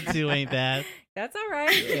 1 out of 2 ain't bad. That's all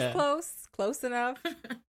right. Yeah. It's close enough.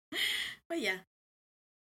 But yeah.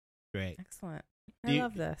 Great. Excellent. I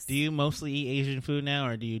love this. Do you mostly eat Asian food now,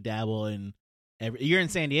 or do you dabble in... You're in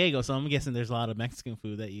San Diego, so I'm guessing there's a lot of Mexican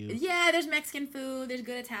food that you... Yeah, there's Mexican food. There's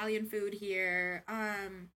good Italian food here. I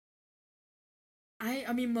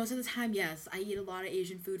mean, most of the time, yes, I eat a lot of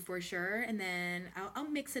Asian food for sure. And then I'll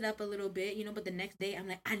mix it up a little bit, but the next day I'm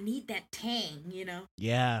like, I need that tang,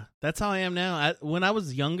 Yeah, that's how I am now. When I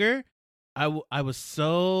was younger, I was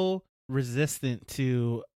so resistant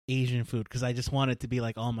to Asian food because I just wanted to be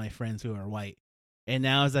like all my friends who are white. And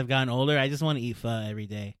now as I've gotten older, I just want to eat pho every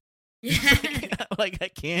day. Yeah. Like I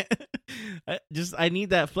can't. I need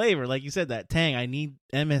that flavor, like you said, that tang. I need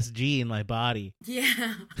MSG in my body.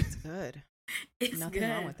 Yeah, it's good. It's nothing good.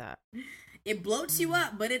 wrong with that. It bloats you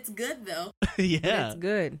up, but it's good though. Yeah, but it's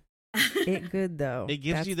good. It's good though. It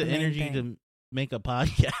gives you the energy to make a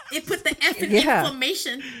podcast. It put the F in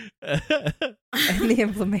inflammation. And the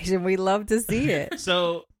inflammation. We love to see it.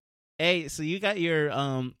 So you got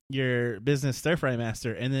your business Stir Fry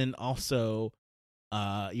Master, and then also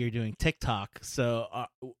you're doing TikTok. So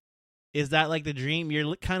is that like the dream?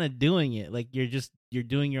 You're kind of doing it. Like you're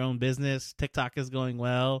doing your own business. TikTok is going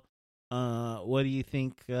well. What do you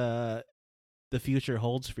think the future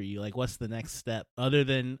holds for you? Like what's the next step? Other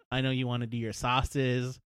than, I know you want to do your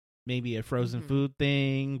sauces, maybe a frozen food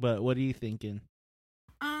thing, but what are you thinking?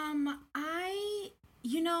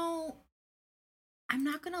 I'm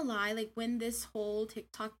not gonna lie, like when this whole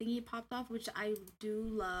TikTok thingy popped off, which I do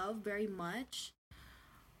love very much,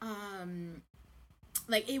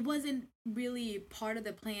 like it wasn't really part of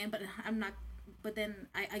the plan, but then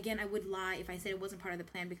I would lie if I said it wasn't part of the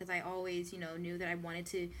plan, because I always, knew that I wanted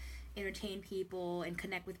to entertain people and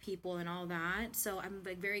connect with people and all that. So I'm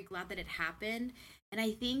like very glad that it happened. And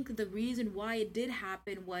I think the reason why it did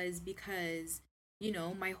happen was because,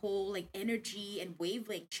 my whole like energy and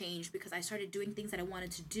wavelength changed, because I started doing things that I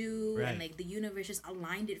wanted to do, right. And like the universe just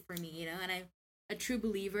aligned it for me, and I'm a true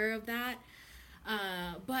believer of that.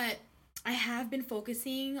 But I have been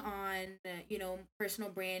focusing on, personal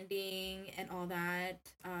branding and all that.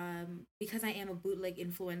 Because I am a bootleg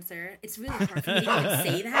influencer, it's really hard for me to even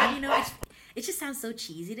say that. It just sounds so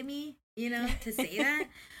cheesy to me, to say that.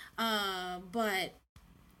 But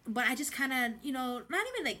I just kind of, not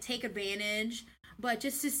even like take advantage, but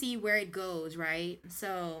just to see where it goes, right?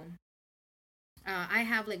 So, I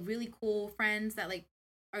have like really cool friends that like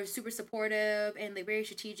are super supportive and like very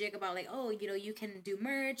strategic about like, oh, you can do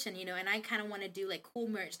merch, and and I kind of want to do like cool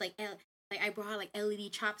merch, like I brought like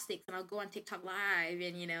LED chopsticks, and I'll go on TikTok live,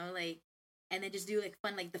 and like, and then just do like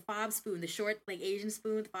fun, like the fob spoon, the short like Asian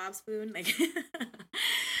spoon, the fob spoon, like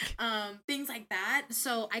things like that.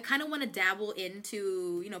 So I kind of want to dabble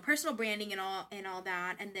into personal branding and all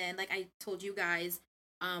that, and then like I told you guys,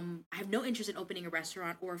 I have no interest in opening a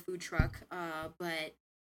restaurant or a food truck, but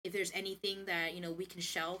if there's anything that we can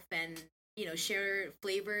shelf and share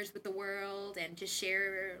flavors with the world and just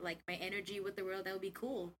share like my energy with the world, that would be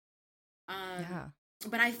cool. Yeah.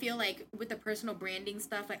 But I feel like with the personal branding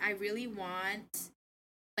stuff, like I really want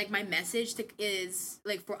like my message is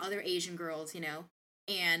like for other Asian girls,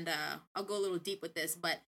 and I'll go a little deep with this,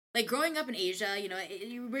 but like growing up in Asia,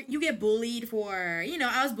 you get bullied for,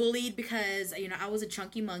 I was bullied because I was a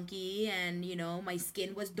chunky monkey, and my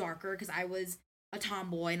skin was darker because I was a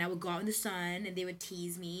tomboy, and I would go out in the sun, and they would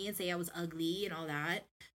tease me and say I was ugly and all that.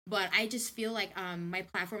 But I just feel like my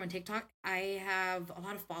platform on TikTok, I have a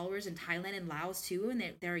lot of followers in Thailand and Laos too, and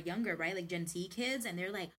they're younger, right? Like Gen Z kids, and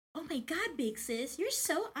they're like, oh my God, big sis, you're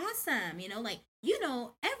so awesome, like,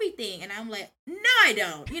 everything. And I'm like, no, I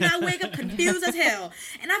don't. I wake up confused as hell.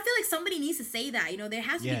 And I feel like somebody needs to say that, there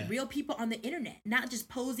has to be real people on the internet, not just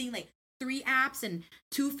posing like 3 apps and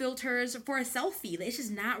 2 filters for a selfie. Like, it's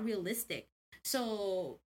just not realistic.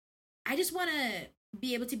 So I just want to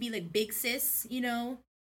be able to be like big sis,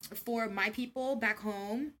 for my people back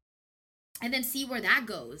home, and then see where that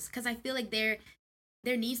goes. Because I feel like there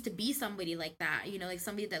needs to be somebody like that, like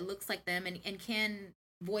somebody that looks like them and can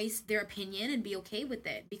voice their opinion and be okay with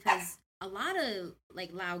it. Because a lot of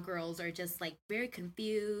like Lao girls are just like very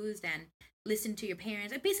confused and listen to your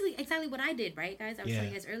parents. Basically exactly what I did, right, guys? I was telling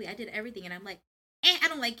you guys earlier, I did everything, and I'm like, I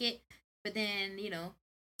don't like it. But then,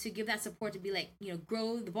 to give that support, to be like,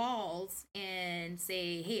 grow the balls and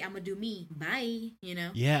say, hey, I'm gonna do me, bye,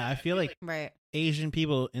 Yeah, I feel like Asian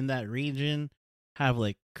people in that region have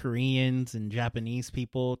like Koreans and Japanese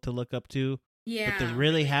people to look up to. Yeah, but there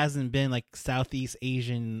really hasn't been like Southeast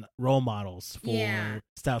Asian role models for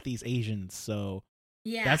Southeast Asians. So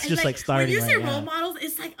that's just like starting. When you say role models,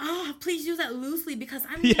 it's like, oh, please use that loosely, because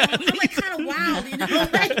I'm like kind of wild, like, and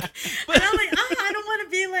I'm like, oh, I don't want to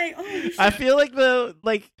be like, oh. I feel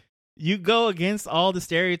like you go against all the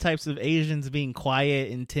stereotypes of Asians being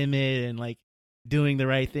quiet and timid and like doing the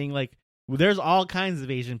right thing. Like, there's all kinds of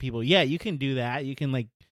Asian people. Yeah, you can do that. You can like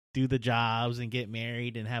do the jobs and get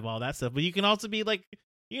married and have all that stuff. But you can also be like,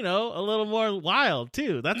 a little more wild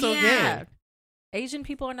too. That's okay. Asian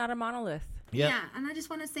people are not a monolith. Yep. Yeah, and I just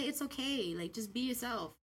want to say it's okay. Like, just be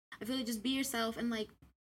yourself. I feel like just be yourself, and like,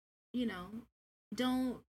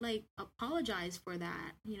 don't like apologize for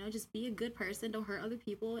that. Just be a good person. Don't hurt other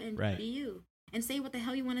people, and be you. And say what the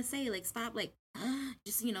hell you want to say. Like, stop like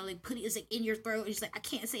just like put it like in your throat. And just like, I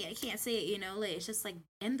can't say it. Like, it's just like,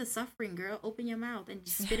 end the suffering, girl. Open your mouth and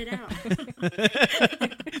just spit it out.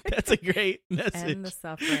 That's a great message. End the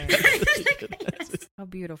suffering. A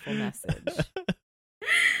beautiful message.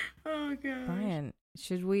 Oh god, Brian,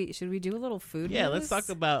 should we do a little food news? Yeah, let's talk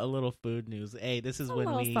about a little food news. Hey, this is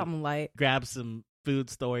when we something light. Grab some food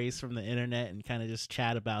stories from the internet and kind of just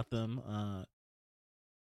chat about them.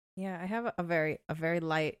 Yeah, I have a very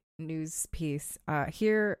light news piece.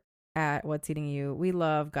 Here at What's Eating You, we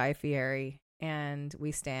love Guy Fieri and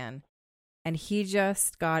we stan. And he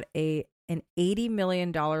just got an $80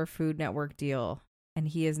 million Food Network deal, and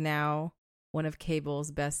he is now one of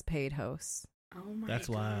cable's best paid hosts. Oh my That's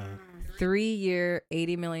God. wild. 3-year,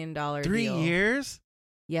 $80 million deal. 3 years?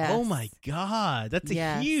 Yes. Oh my God. That's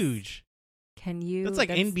huge. That's like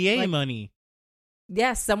NBA money.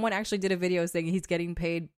 Yes, someone actually did a video saying he's getting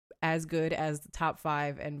paid as good as the top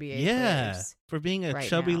 5 NBA players. For being a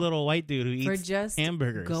chubby little white dude who eats just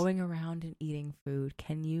hamburgers. Going around and eating food.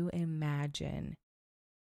 Can you imagine?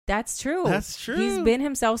 That's true. That's true. He's been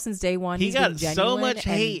himself since day one. He got so much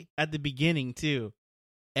hate at the beginning too.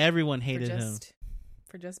 Everyone hated him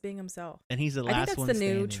for just being himself. And he's the last one. I think that's the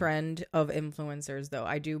new trend of influencers, though.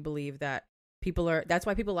 I do believe that that's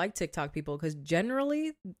why people like TikTok people, because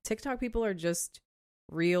generally TikTok people are just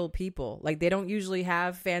real people. Like, they don't usually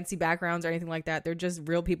have fancy backgrounds or anything like that. They're just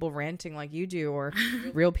real people ranting like you do, or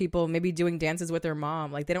real people maybe doing dances with their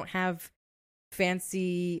mom. Like, they don't have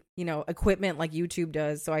fancy, equipment like YouTube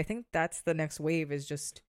does. So I think that's the next wave is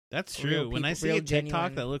just. That's true. When I see a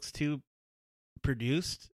TikTok that looks too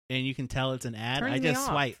produced and you can tell it's an ad, I just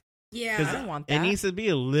swipe. Yeah. I don't want that. It needs to be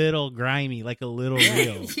a little grimy, like a little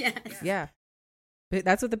real. Yes. Yeah. But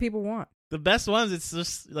that's what the people want. The best ones, it's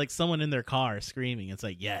just like someone in their car screaming. It's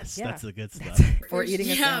like, yes, that's the good stuff. Or eating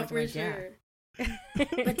a sandwich. For sure.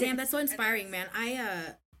 But damn, that's so inspiring, man.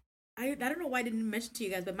 I don't know why I didn't mention to you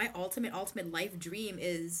guys, but my ultimate life dream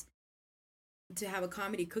is to have a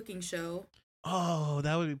comedy cooking show. Oh,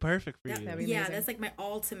 that would be perfect for you. Yeah, that's like my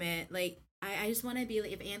ultimate. Like, I just want to be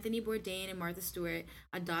like, if Anthony Bourdain and Martha Stewart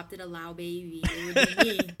adopted a AeBayBayy, it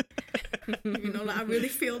would be me. I really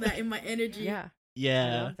feel that in my energy. Yeah. Yeah.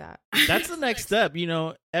 I love that. That's the next step.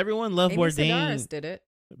 Everyone loved Amy Bourdain. Sedaris did it.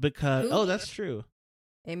 Because, that's true.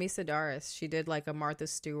 Amy Sedaris. She did like a Martha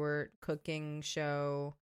Stewart cooking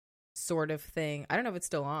show sort of thing. I don't know if it's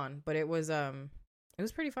still on, but it was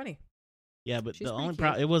pretty funny. Yeah, but the only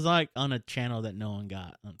problem, it was like on a channel that no one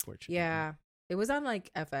got, unfortunately. Yeah. It was on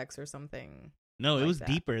like FX or something. No, it was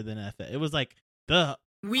deeper than FX. It was like the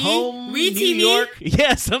We New TV? York.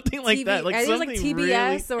 Yeah, something like TV. that. Like it was something like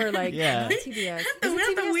TBS really, or like yeah. not TBS. The Is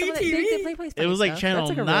it TBS? We The one that- TV? they play It was like stuff. channel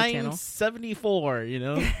That's like a real channel. 974,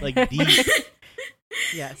 like deep.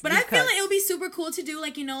 Yes. But deep I feel cuts. like it would be super cool to do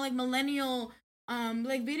like, like millennial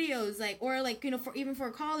like videos, like, or like, for even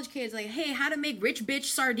for college kids, like, hey, how to make rich bitch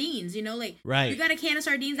sardines, like, right. You got a can of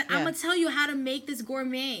sardines, I'm gonna tell you how to make this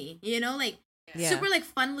gourmet, like super like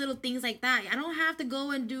fun little things like that. I don't have to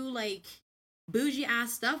go and do like bougie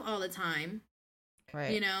ass stuff all the time.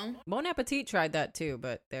 Right. Bon Appetit tried that too,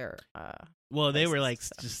 but they're well, they were like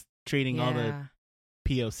just treating all the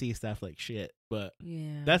POC stuff like shit. But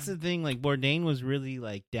that's the thing, like Bourdain was really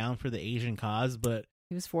like down for the Asian cause, but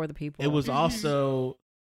he was for the people. It was also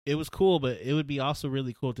it was cool, but it would be also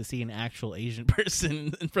really cool to see an actual Asian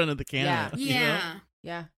person in front of the camera.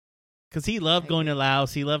 Yeah. Because he loved going to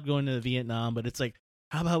Laos, he loved going to Vietnam, but it's like,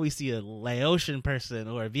 how about we see a Laotian person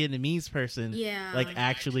or a Vietnamese person like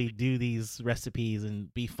actually do these recipes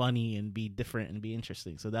and be funny and be different and be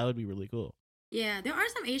interesting. So that would be really cool. Yeah, there are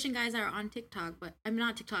some Asian guys that are on TikTok, but I'm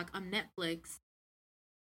not TikTok, on Netflix.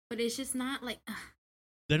 But it's just not like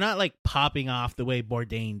they're not like popping off the way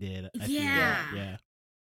Bourdain did. I feel. Yeah. Yeah.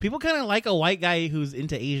 People kind of like a white guy who's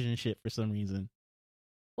into Asian shit for some reason.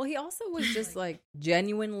 Well, he also was just like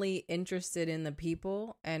genuinely interested in the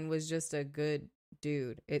people and was just a good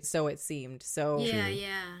dude. It seemed. So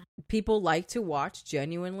yeah. People like to watch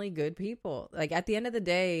genuinely good people. Like at the end of the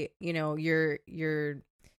day, your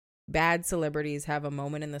bad celebrities have a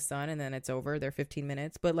moment in the sun and then it's over. They're 15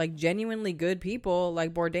 minutes. But like genuinely good people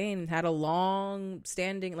like Bourdain had a long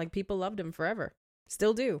standing, like people loved him forever.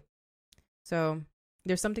 Still do. So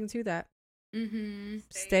there's something to that. Mm-hmm.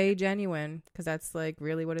 Stay genuine, because that's like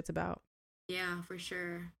really what it's about. Yeah, for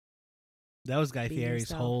sure. That was Guy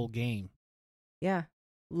Fieri's whole game. Yeah.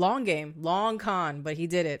 Long game, long con, but he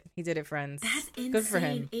did it. He did it, friends. That's insane. Good for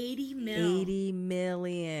him. 80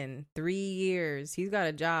 million. 3 years. He's got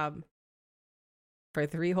a job for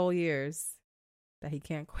 3 whole years that he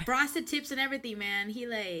can't quit. Frosted tips and everything, man. He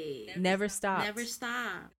like never stopped. Never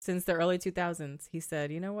stopped. Since the early 2000s, he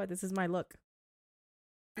said, you know what? This is my look.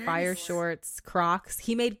 Fire shorts, Crocs.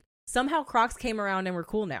 Somehow Crocs came around and were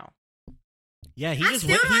cool now. Yeah, I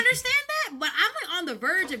still don't understand that, but I'm like on the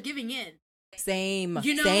verge of giving in. Same. But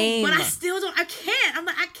I still don't. I can't. I'm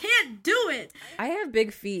like, I can't do it. I have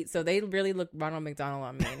big feet, so they really look Ronald McDonald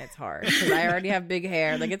on me, and it's hard because I already have big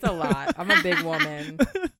hair. Like, it's a lot. I'm a big woman.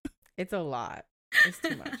 It's a lot. It's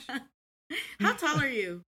too much. How tall are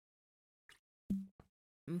you?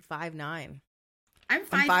 I'm 5'9". I'm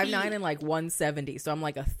 5'9" and like 170, so I'm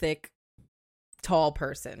like a thick, tall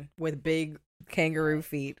person with big kangaroo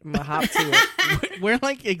feet. I'm gonna hop to it. We're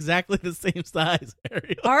like exactly the same size,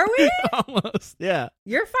 Ariel. Are we? Almost, yeah.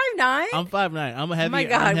 You're 5'9"? I'm 5'9". I'm a heavy. Oh my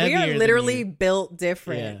god, we are literally built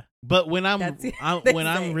different. Yeah, but when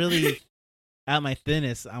I'm really at my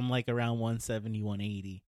thinnest, I'm like around 170,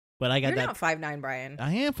 180. But I got You're not 5'9", Brian.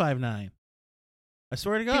 I am 5'9". I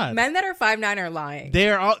swear to God. Men that are 5'9" are lying.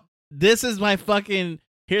 They're all. This is my fucking.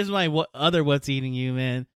 Here's my other what's eating you,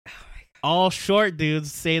 man. Oh my God. All short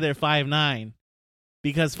dudes say they're 5'9".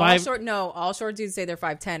 Because all short dudes say they're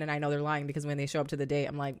 5'10", and I know they're lying because when they show up to the date,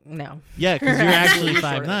 I'm like, no. Yeah, because you're actually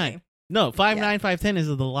 5'9". No, 5'9", 5'10" is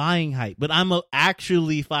the lying height, but I'm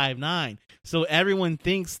actually 5'9". So everyone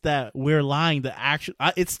thinks that we're lying.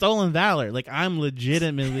 It's stolen valor. Like, I'm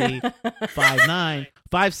legitimately 5'9".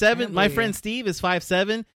 5'7". My friend Steve is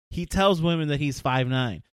 5'7". He tells women that he's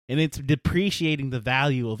 5'9". And it's depreciating the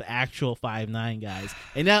value of actual 5'9" guys.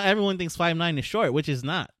 And now everyone thinks 5'9" is short, which is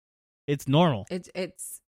not. It's normal. It's.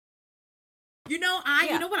 You know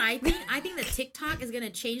what I think? I think that TikTok is gonna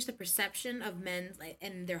change the perception of men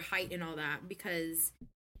and their height and all that because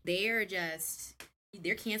they're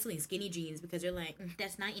canceling skinny jeans because they're like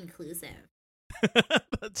that's not inclusive.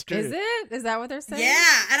 That's true. Is it? Is that what they're saying?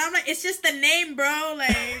 Yeah, and I'm like, it's just the name, bro.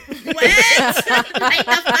 Like, what? Like,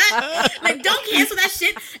 the fuck? Like, don't cancel that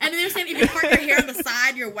shit. And then they're saying if you part your hair on the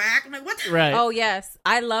side, you're whack. I'm like, what? Right. Oh yes,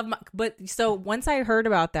 I love. But so once I heard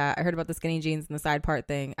about that, I heard about the skinny jeans and the side part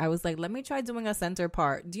thing. I was like, let me try doing a center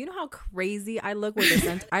part. Do you know how crazy I look with a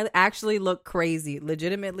center? I actually look crazy,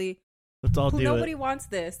 legitimately. Let's all do it. Nobody wants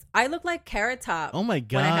this. I look like Carrot Top. Oh my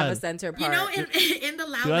god! When I have a center part. You know, in the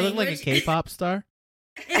Lao language, do I look like a K-pop star?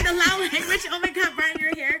 In the Lao language, oh my god, Brian,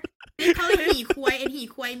 your hair. They call it hiquai, and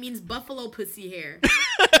hiquai means buffalo pussy hair.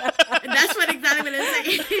 And that's exactly what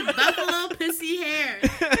it's like. Buffalo pussy hair.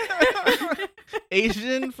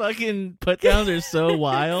 Asian fucking put downs are so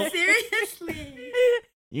wild. Seriously.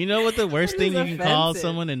 You know what the worst thing you Offensive. can call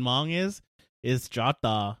someone in Hmong is? Is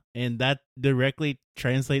jata, and that directly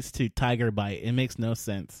translates to tiger bite. It makes no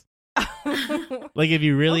sense. Like if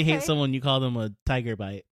you really hate someone, you call them a tiger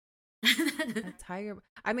bite. A tiger.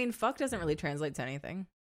 I mean, fuck doesn't really translate to anything.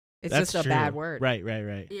 It's That's just a true. bad word.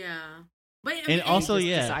 Right. Yeah. But And also, just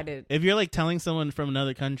yeah, decided- if you're like telling someone from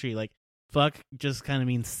another country, like fuck just kind of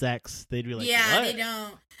means sex, they'd be like, yeah, what? they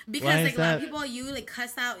don't. Why Because is like a lot of that? people, you like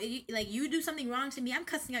cuss out, you do something wrong to me, I'm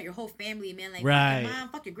cussing out your whole family, man. Like, Right. fuck your mom,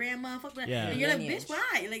 fuck your grandma, fuck that. Yeah. And you're like, Lineage. bitch,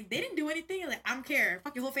 why? Like, they didn't do anything. Like, I don't care.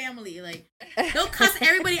 Fuck your whole family. Like, they'll cuss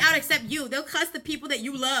everybody out except you. They'll cuss the people that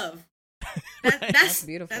you love. That's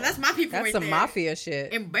beautiful. That's my people. That's right some there. mafia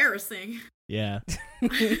shit. Embarrassing. Yeah.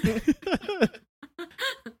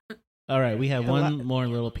 All right, we have one more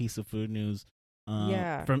little piece of food news.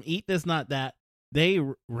 Yeah. From Eat This Not That, they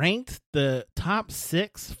ranked the top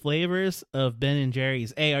 6 flavors of Ben and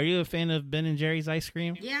Jerry's. Hey, are you a fan of Ben and Jerry's ice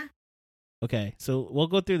cream? Yeah. Okay, so we'll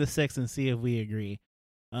go through the 6 and see if we agree.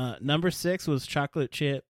 Number 6 was chocolate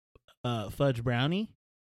chip fudge brownie.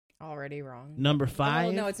 Already wrong. Number 5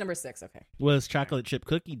 Oh, no, it's number 6. Okay. was chocolate chip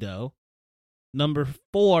cookie dough. Number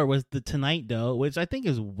 4 was the Tonight Dough, which I think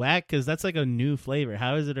is whack because that's like a new flavor.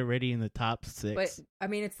 How is it already in the top 6? But I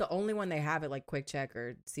mean, it's the only one they have at like Quick Check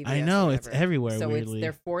or CVS. I know, or it's whatever. everywhere, So weirdly.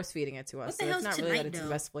 they're force feeding it to us. What the So it's hell's not really that Tonight it's the Dough?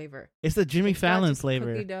 best flavor. It's the Jimmy It's got Fallon just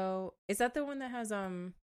flavor. Cookie dough. Is that the one that has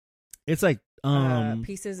It's like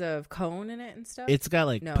pieces of cone in it and stuff? it's got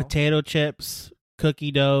like No. potato chips,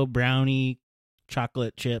 cookie dough, brownie,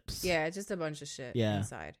 chocolate chips. Yeah, it's just a bunch of shit Yeah.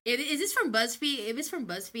 inside. Is this from BuzzFeed? If it's from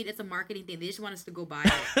BuzzFeed, it's a marketing thing. They just want us to go buy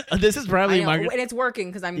it. This is probably I know, market. and it's working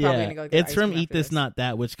because I'm probably gonna go. Get It's ice from cream Eat after This Not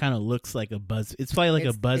That, which kind of looks like a Buzz. It's probably like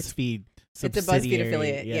a BuzzFeed. It's a BuzzFeed subsidiary.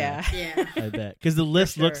 affiliate. Yeah. Yeah. I bet because the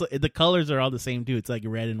list looks sure. like the colors are all the same too. It's like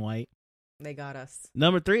red and white. They got us.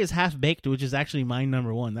 Number 3 is Half Baked, which is actually my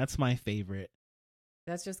number 1. That's my favorite.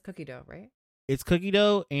 That's just cookie dough, right? It's cookie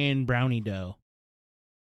dough and brownie dough.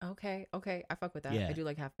 Okay, I fuck with that. Yeah. I do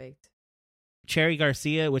like half baked. Cherry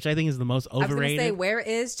Garcia, which I think is the most I was overrated. gonna say, where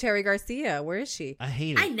is Cherry Garcia? Where is she? I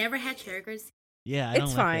hate it. I never had Cherokers. Yeah, I It's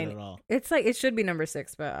don't fine. like it at all. It's like it should be number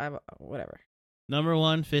 6, but whatever. Number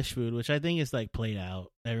 1, fish food, which I think is like played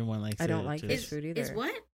out. Everyone likes it. I don't like just- fish food either. Is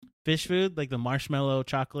what? Fish food, like the marshmallow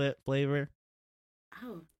chocolate flavor.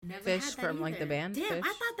 Oh, never Fish had that from, like, either. the band Damn, Fish? I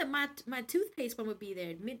thought that my toothpaste one would be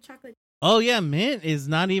there. Mint chocolate. Oh yeah, mint is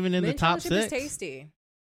not even in Mint the top chocolate chip 6. is tasty.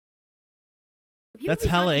 People That's be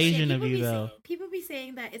hella talking shit. Asian of People you, be though. People be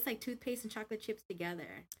saying that it's like toothpaste and chocolate chips together.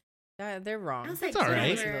 They're wrong. I was That's like, all right.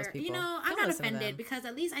 Listen to those whatever. people. You know, I'm Don't not listen to offended them. because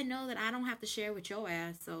at least I know that I don't have to share with your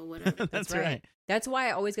ass. So whatever. That's right. That's why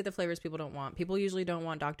I always get the flavors people don't want. People usually don't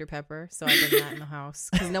want Dr. Pepper, so I bring that in the house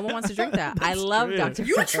because no one wants to drink that. I That's love true. Dr.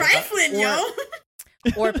 You Pepper. trifling, yo.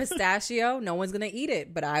 Or pistachio. No one's gonna eat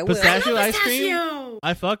it, but I will. Pistachio I love ice cream? pistachio.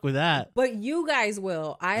 I fuck with that. But you guys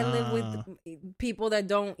will. I live with people that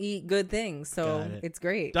don't eat good things, so Got it. it's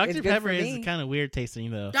great. Dr. It's good Pepper for is me. kind of weird tasting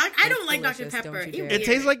though. I don't It's like Dr. delicious, Pepper. don't you Ew, dare. It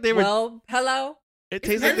tastes like they were. Well, hello. It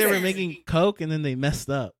tastes like they were medicine. making Coke and then they messed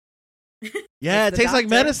up. Yeah, it It's the tastes like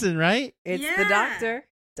doctor. medicine, right? It's the Yeah. doctor.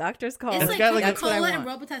 Doctor's call. It's It's like got like a- That's what I Coca-Cola and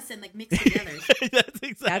want. Robitussin like mixed together. That's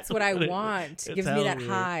exactly. That's what I it want. is. It It's gives me hella that weird.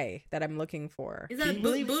 high that I'm looking for. Is Can that you a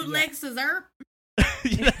believe- bootleg scissor?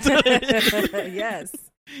 Yeah, that's what it is. Yes.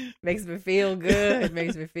 Makes me feel good.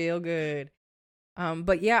 Makes me feel good.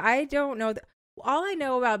 But yeah, I don't know. All I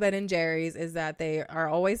know about Ben and Jerry's is that they are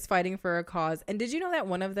always fighting for a cause. And did you know that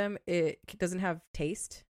one of them it doesn't have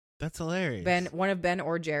taste? That's hilarious. One of Ben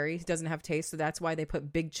or Jerry doesn't have taste, so that's why they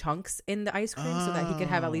put big chunks in the ice cream so that he could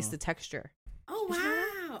have at least the texture. Oh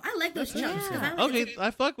wow, I like those That's chunks. 'cause I Yeah. like Okay, it.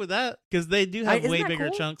 I fuck with that because they do have Isn't way that bigger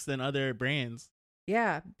cool? chunks than other brands.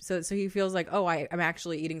 Yeah. So he feels like, oh, I'm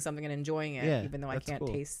actually eating something and enjoying it, even though I can't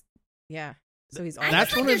taste. Yeah. So he's. I like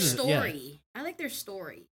their story. I like their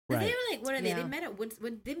story. Right. They were like, what are they? Yeah. They met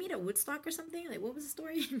at they meet at Woodstock or something. Like, what was the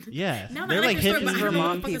story? Yeah, now they're like hippies. Vermont I don't know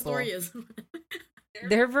what the people. story is.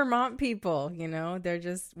 They're Vermont people, you know. They're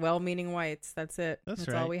just well-meaning whites. That's it. That's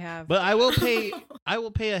right. all we have. But I will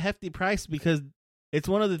pay a hefty price because it's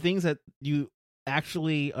one of the things that you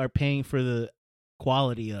actually are paying for the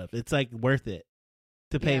quality of. It's like worth it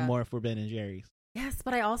to pay more for Ben and Jerry's. Yes,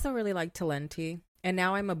 but I also really like Talenti. And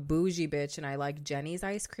now I'm a bougie bitch, and I like Jenny's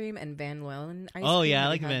ice cream and Van Leeuwen ice cream. Oh yeah, I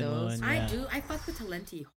like Van Leeuwen. Yeah. I do. I fuck with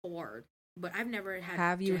Talenti hard, but I've never had.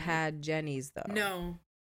 Have you had Jenny's though? No.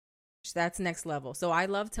 That's next level. So I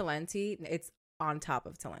love Talenti. It's on top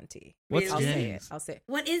of Talenti. What's I'll Jenny's? say it.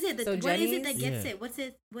 What is it? So what is it that gets it?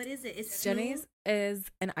 What is it? It's Jenny's is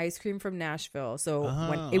an ice cream from Nashville. So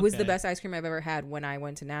when it was the best ice cream I've ever had when I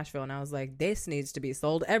went to Nashville, and I was like, this needs to be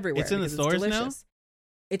sold everywhere. It's in the stores now?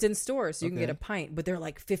 It's in stores, so you can get a pint, but they're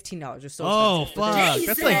like $15. They're so expensive. Fuck.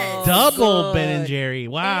 That's like double Ben and Jerry.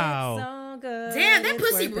 Wow. It's so good. Damn, that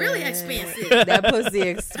pussy really expensive. That pussy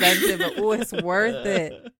expensive, but it's worth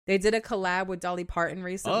it. They did a collab with Dolly Parton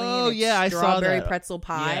recently. Oh, yeah, I saw that. Strawberry pretzel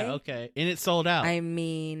pie. Yeah, okay. And it sold out. I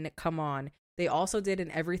mean, come on. They also did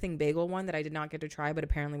an everything bagel one that I did not get to try, but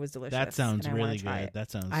apparently was delicious. That sounds really good.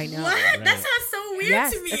 That sounds. I know. What? Right. That sounds so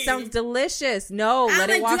weird to me. It sounds delicious. No,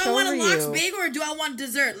 let it wash over you. Do I want a lox bagel or do I want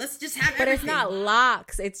dessert? Let's just have But everything. it's not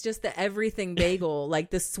lox. It's just the everything bagel,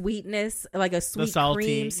 like the sweetness, like a sweet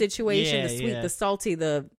cream situation. Yeah, the sweet, the salty,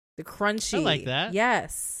 the crunchy. I like that.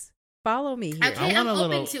 Yes. Follow me here. Okay, I'm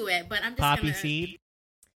open to it, but I'm just poppy seed.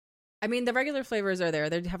 I mean, the regular flavors are there.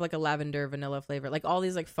 They have like a lavender, vanilla flavor, like all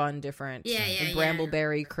these like fun, different,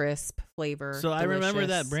 brambleberry crisp flavor. So I remember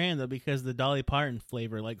that brand though because the Dolly Parton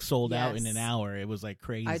flavor like sold out in an hour. It was like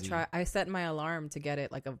crazy. I set my alarm to get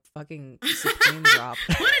it like a fucking Supreme drop.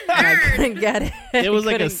 What a nerd! I couldn't get it. It was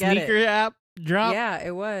like a sneaker app drop. Yeah,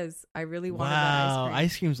 it was. I really wanted that ice cream.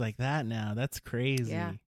 Ice cream's like that now. That's crazy.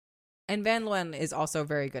 Yeah. And Van Leeuwen is also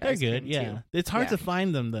very good. They're ice good. cream Yeah, too. it's hard to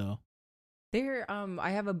find them though. They're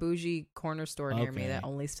I have a bougie corner store near me that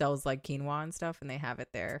only sells like quinoa and stuff, and they have it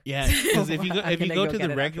there. Yeah, because if you go to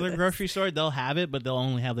the regular this. grocery store, they'll have it, but they'll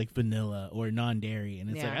only have like vanilla or non-dairy, and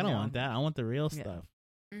it's like I don't want that. I want the real stuff.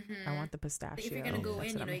 Mm-hmm. I want the pistachio. But if you're gonna go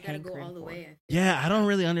in, you gotta go all the way. Yeah, I don't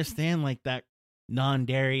really understand like that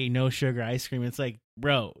non-dairy, no sugar ice cream. It's like,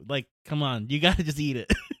 bro, like, come on, you gotta just eat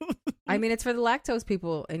it. I mean, it's for the lactose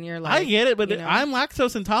people in your life. I get it, but I'm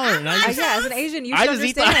lactose intolerant. As an Asian, you should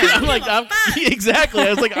understand. I'm like, exactly. I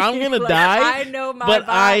was like, I'm gonna die. I know my but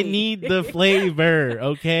body. I need the flavor.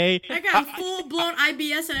 Okay, I got full blown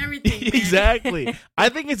IBS and everything. Man. Exactly. I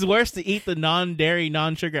think it's worse to eat the non-dairy,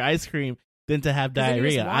 non-sugar ice cream than to have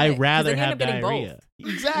diarrhea. I'd rather have diarrhea.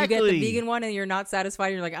 Exactly. You get the vegan one and you're not satisfied.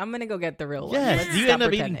 You're like, I'm gonna go get the real one. Yes, you end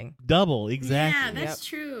up eating double. Exactly. Yeah, that's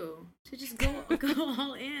true. So just go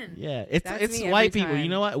all in. Yeah, it's white people. You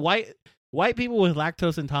know what? White people with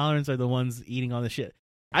lactose intolerance are the ones eating all the shit.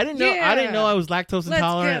 I didn't know I was lactose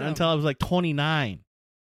intolerant until I was like 29,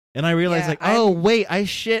 and I realized wait, I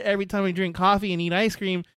shit every time I drink coffee and eat ice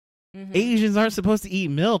cream. Mm-hmm. Asians aren't supposed to eat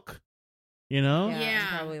milk. You know? Yeah.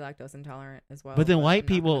 I'm probably lactose intolerant as well. But then white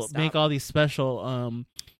people make all these special,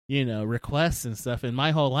 requests and stuff. And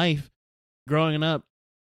my whole life, growing up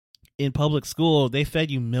in public school, they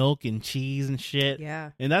fed you milk and cheese and shit.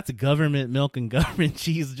 Yeah. And that's government milk and government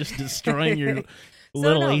cheese just destroying your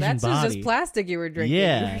little Asian that's body. That's just plastic you were drinking.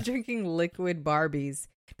 Yeah. You were drinking liquid Barbies.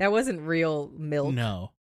 That wasn't real milk.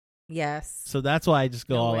 No. Yes. So that's why I just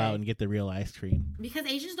go all out and get the real ice cream. Because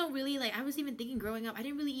Asians don't really I was even thinking growing up, I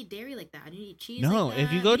didn't really eat dairy like that. I didn't eat cheese. No, like that.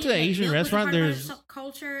 if you go to an Asian restaurant, there's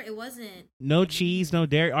culture. It wasn't no cheese, no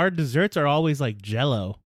dairy. Our desserts are always like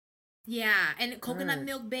Jello. Yeah, and coconut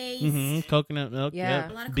milk based. Mm-hmm. Coconut milk. Yeah,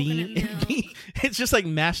 a lot of coconut milk. It's just like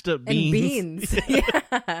mashed up beans. And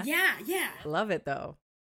beans. Yeah. Love it though.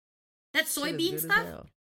 That soybean stuff.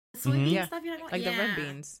 Soybean stuff, you're like the red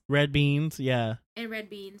beans. Red beans, yeah. And red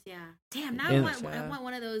beans, yeah. Damn, now I want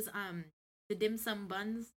one of those the dim sum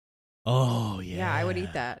buns. Oh yeah. Yeah, I would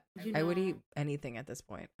eat that. I would eat anything at this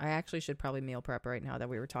point. I actually should probably meal prep right now that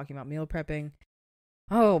we were talking about meal prepping.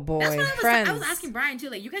 Oh boy, that's what friends. I was asking Brian too.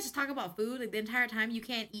 Like, you guys just talk about food like the entire time. You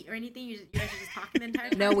can't eat or anything. You guys are just talking the entire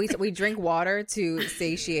time. No, we drink water to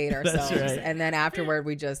satiate ourselves, and then afterward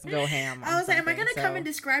we just go ham. I was like, am I gonna come and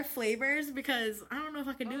describe flavors because I don't know if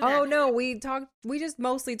I can do that. Oh no, we just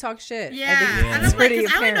mostly talk shit. Yeah, and I'm like,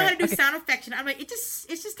 because I don't know how to do sound effects. I'm like, it just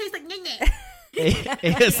tastes like nyeh.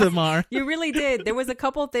 ASMR. You really did. There was a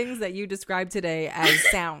couple things that you described today as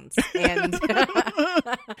sounds, and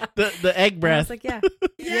the egg breath. I was like, yeah,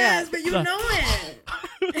 Yes, but you know it.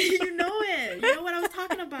 You know it. You know what I was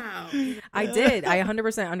talking about. I did. I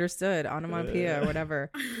 100% understood onomatopoeia or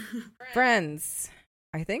whatever. Friends,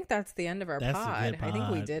 I think that's the end of our pod. I think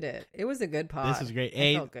we did it. It was a good pod. This was great.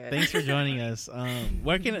 Hey, thanks for joining us.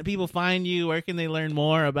 Where can people find you? Where can they learn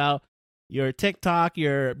more about your TikTok,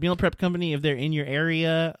 your meal prep company, if they're in your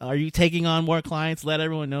area? Are you taking on more clients? Let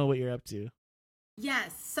everyone know what you're up to.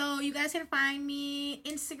 Yes. So you guys can find me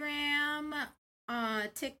Instagram,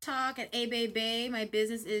 TikTok at AeBayBayy. My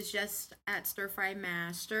business is just at Stir Fry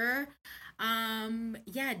Master.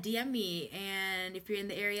 Yeah, DM me. And if you're in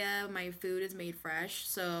the area, my food is made fresh.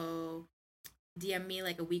 So DM me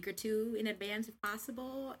like a week or two in advance if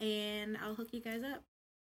possible. And I'll hook you guys up.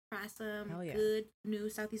 Try some good new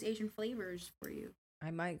Southeast Asian flavors for you.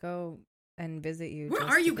 I might go and visit you. Where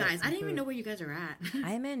are you guys? I didn't even know where you guys are at.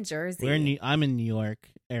 I'm in Jersey. I'm in New York.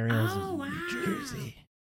 Ariel's in wow. New Jersey.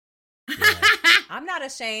 I'm not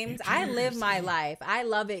ashamed. I live my life. I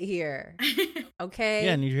love it here. Okay.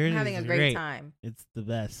 Yeah, New Jersey. I'm having a great time. It's the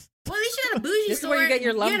best. Well, at least you got a bougie This store. is where you get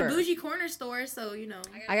your lumber. You got a bougie corner store, so you know.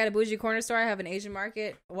 I got a bougie corner store. I have an Asian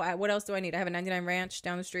market. What else do I need? I have a 99 Ranch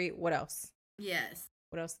down the street. What else? Yes.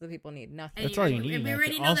 What else do the people need? Nothing. That's all you need. And we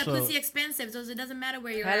already know also, that pussy expensive, so it doesn't matter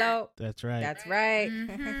where you're Hello. at. That's right. That's right.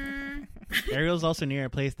 Mm-hmm. Ariel's also near a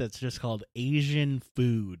place that's just called Asian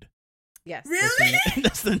Food. Yes. Really?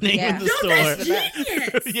 That's the name of the No, store. that's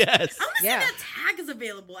genius. Yes. I'm gonna see that tag is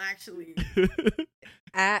available actually.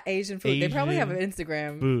 At Asian Food. They probably have an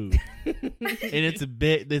Instagram. Food. And it's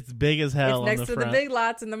big as hell. It's next to front. the Big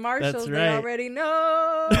Lots and the Marshalls. That's right. They already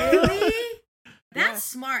know. Really? That's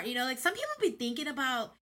smart. You know, like some people be thinking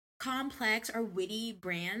about complex or witty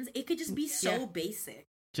brands. It could just be so basic.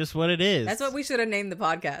 Just what it is. That's what we should have named the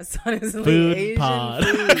podcast. Honestly, Food Asian pod.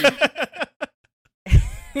 Food.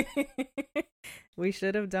 We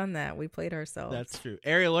should have done that. We played ourselves. That's true.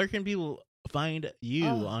 Ariel, where can people find you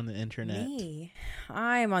on the internet? Me.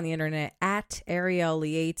 I am on the internet at Ariel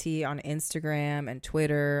Lieti on Instagram and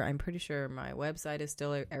Twitter. I'm pretty sure my website is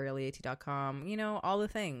still ariellieti.com. You know, all the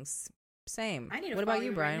things. Same. I need to what about follow you,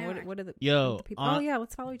 you Brian? right now. What are the people?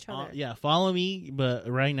 Let's follow each other. Yeah, follow me. But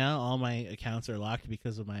right now, all my accounts are locked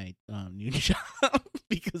because of my new job.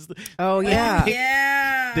 Because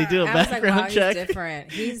Yeah. they do a background check. He's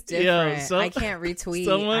different. He's different. I can't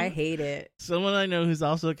retweet. I hate it. Someone I know who's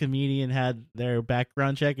also a comedian had their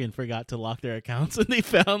background check and forgot to lock their accounts, and they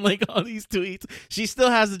found like all these tweets. She still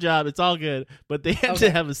has a job. It's all good, but they had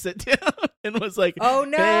to have a sit down and was like, "Oh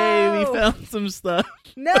no, hey, we found some stuff."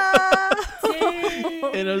 No.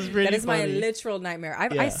 And it was pretty That is funny. my literal nightmare.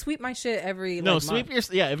 I sweep my shit every sweep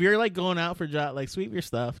month. your if you're like going out for job, like sweep your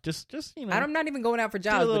stuff. Just you know. I'm not even going out for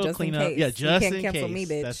jobs, but just in case. Yeah, just you can't in cancel case. me,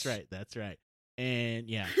 bitch. That's right. And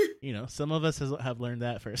yeah, you know, some of us have learned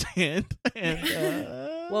that firsthand. And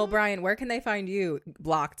well, Brian, where can they find you?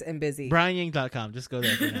 Blocked and busy. BrianYang.com. Just go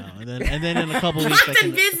there for now, and then in a couple weeks, Blocked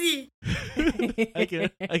and busy. I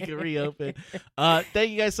can reopen.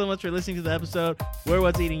 Thank you guys so much for listening to the episode. We're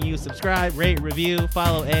What's Eating You. Subscribe, rate, review,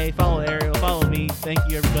 follow Ariel, follow me. Thank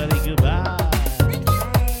you, everybody. Goodbye.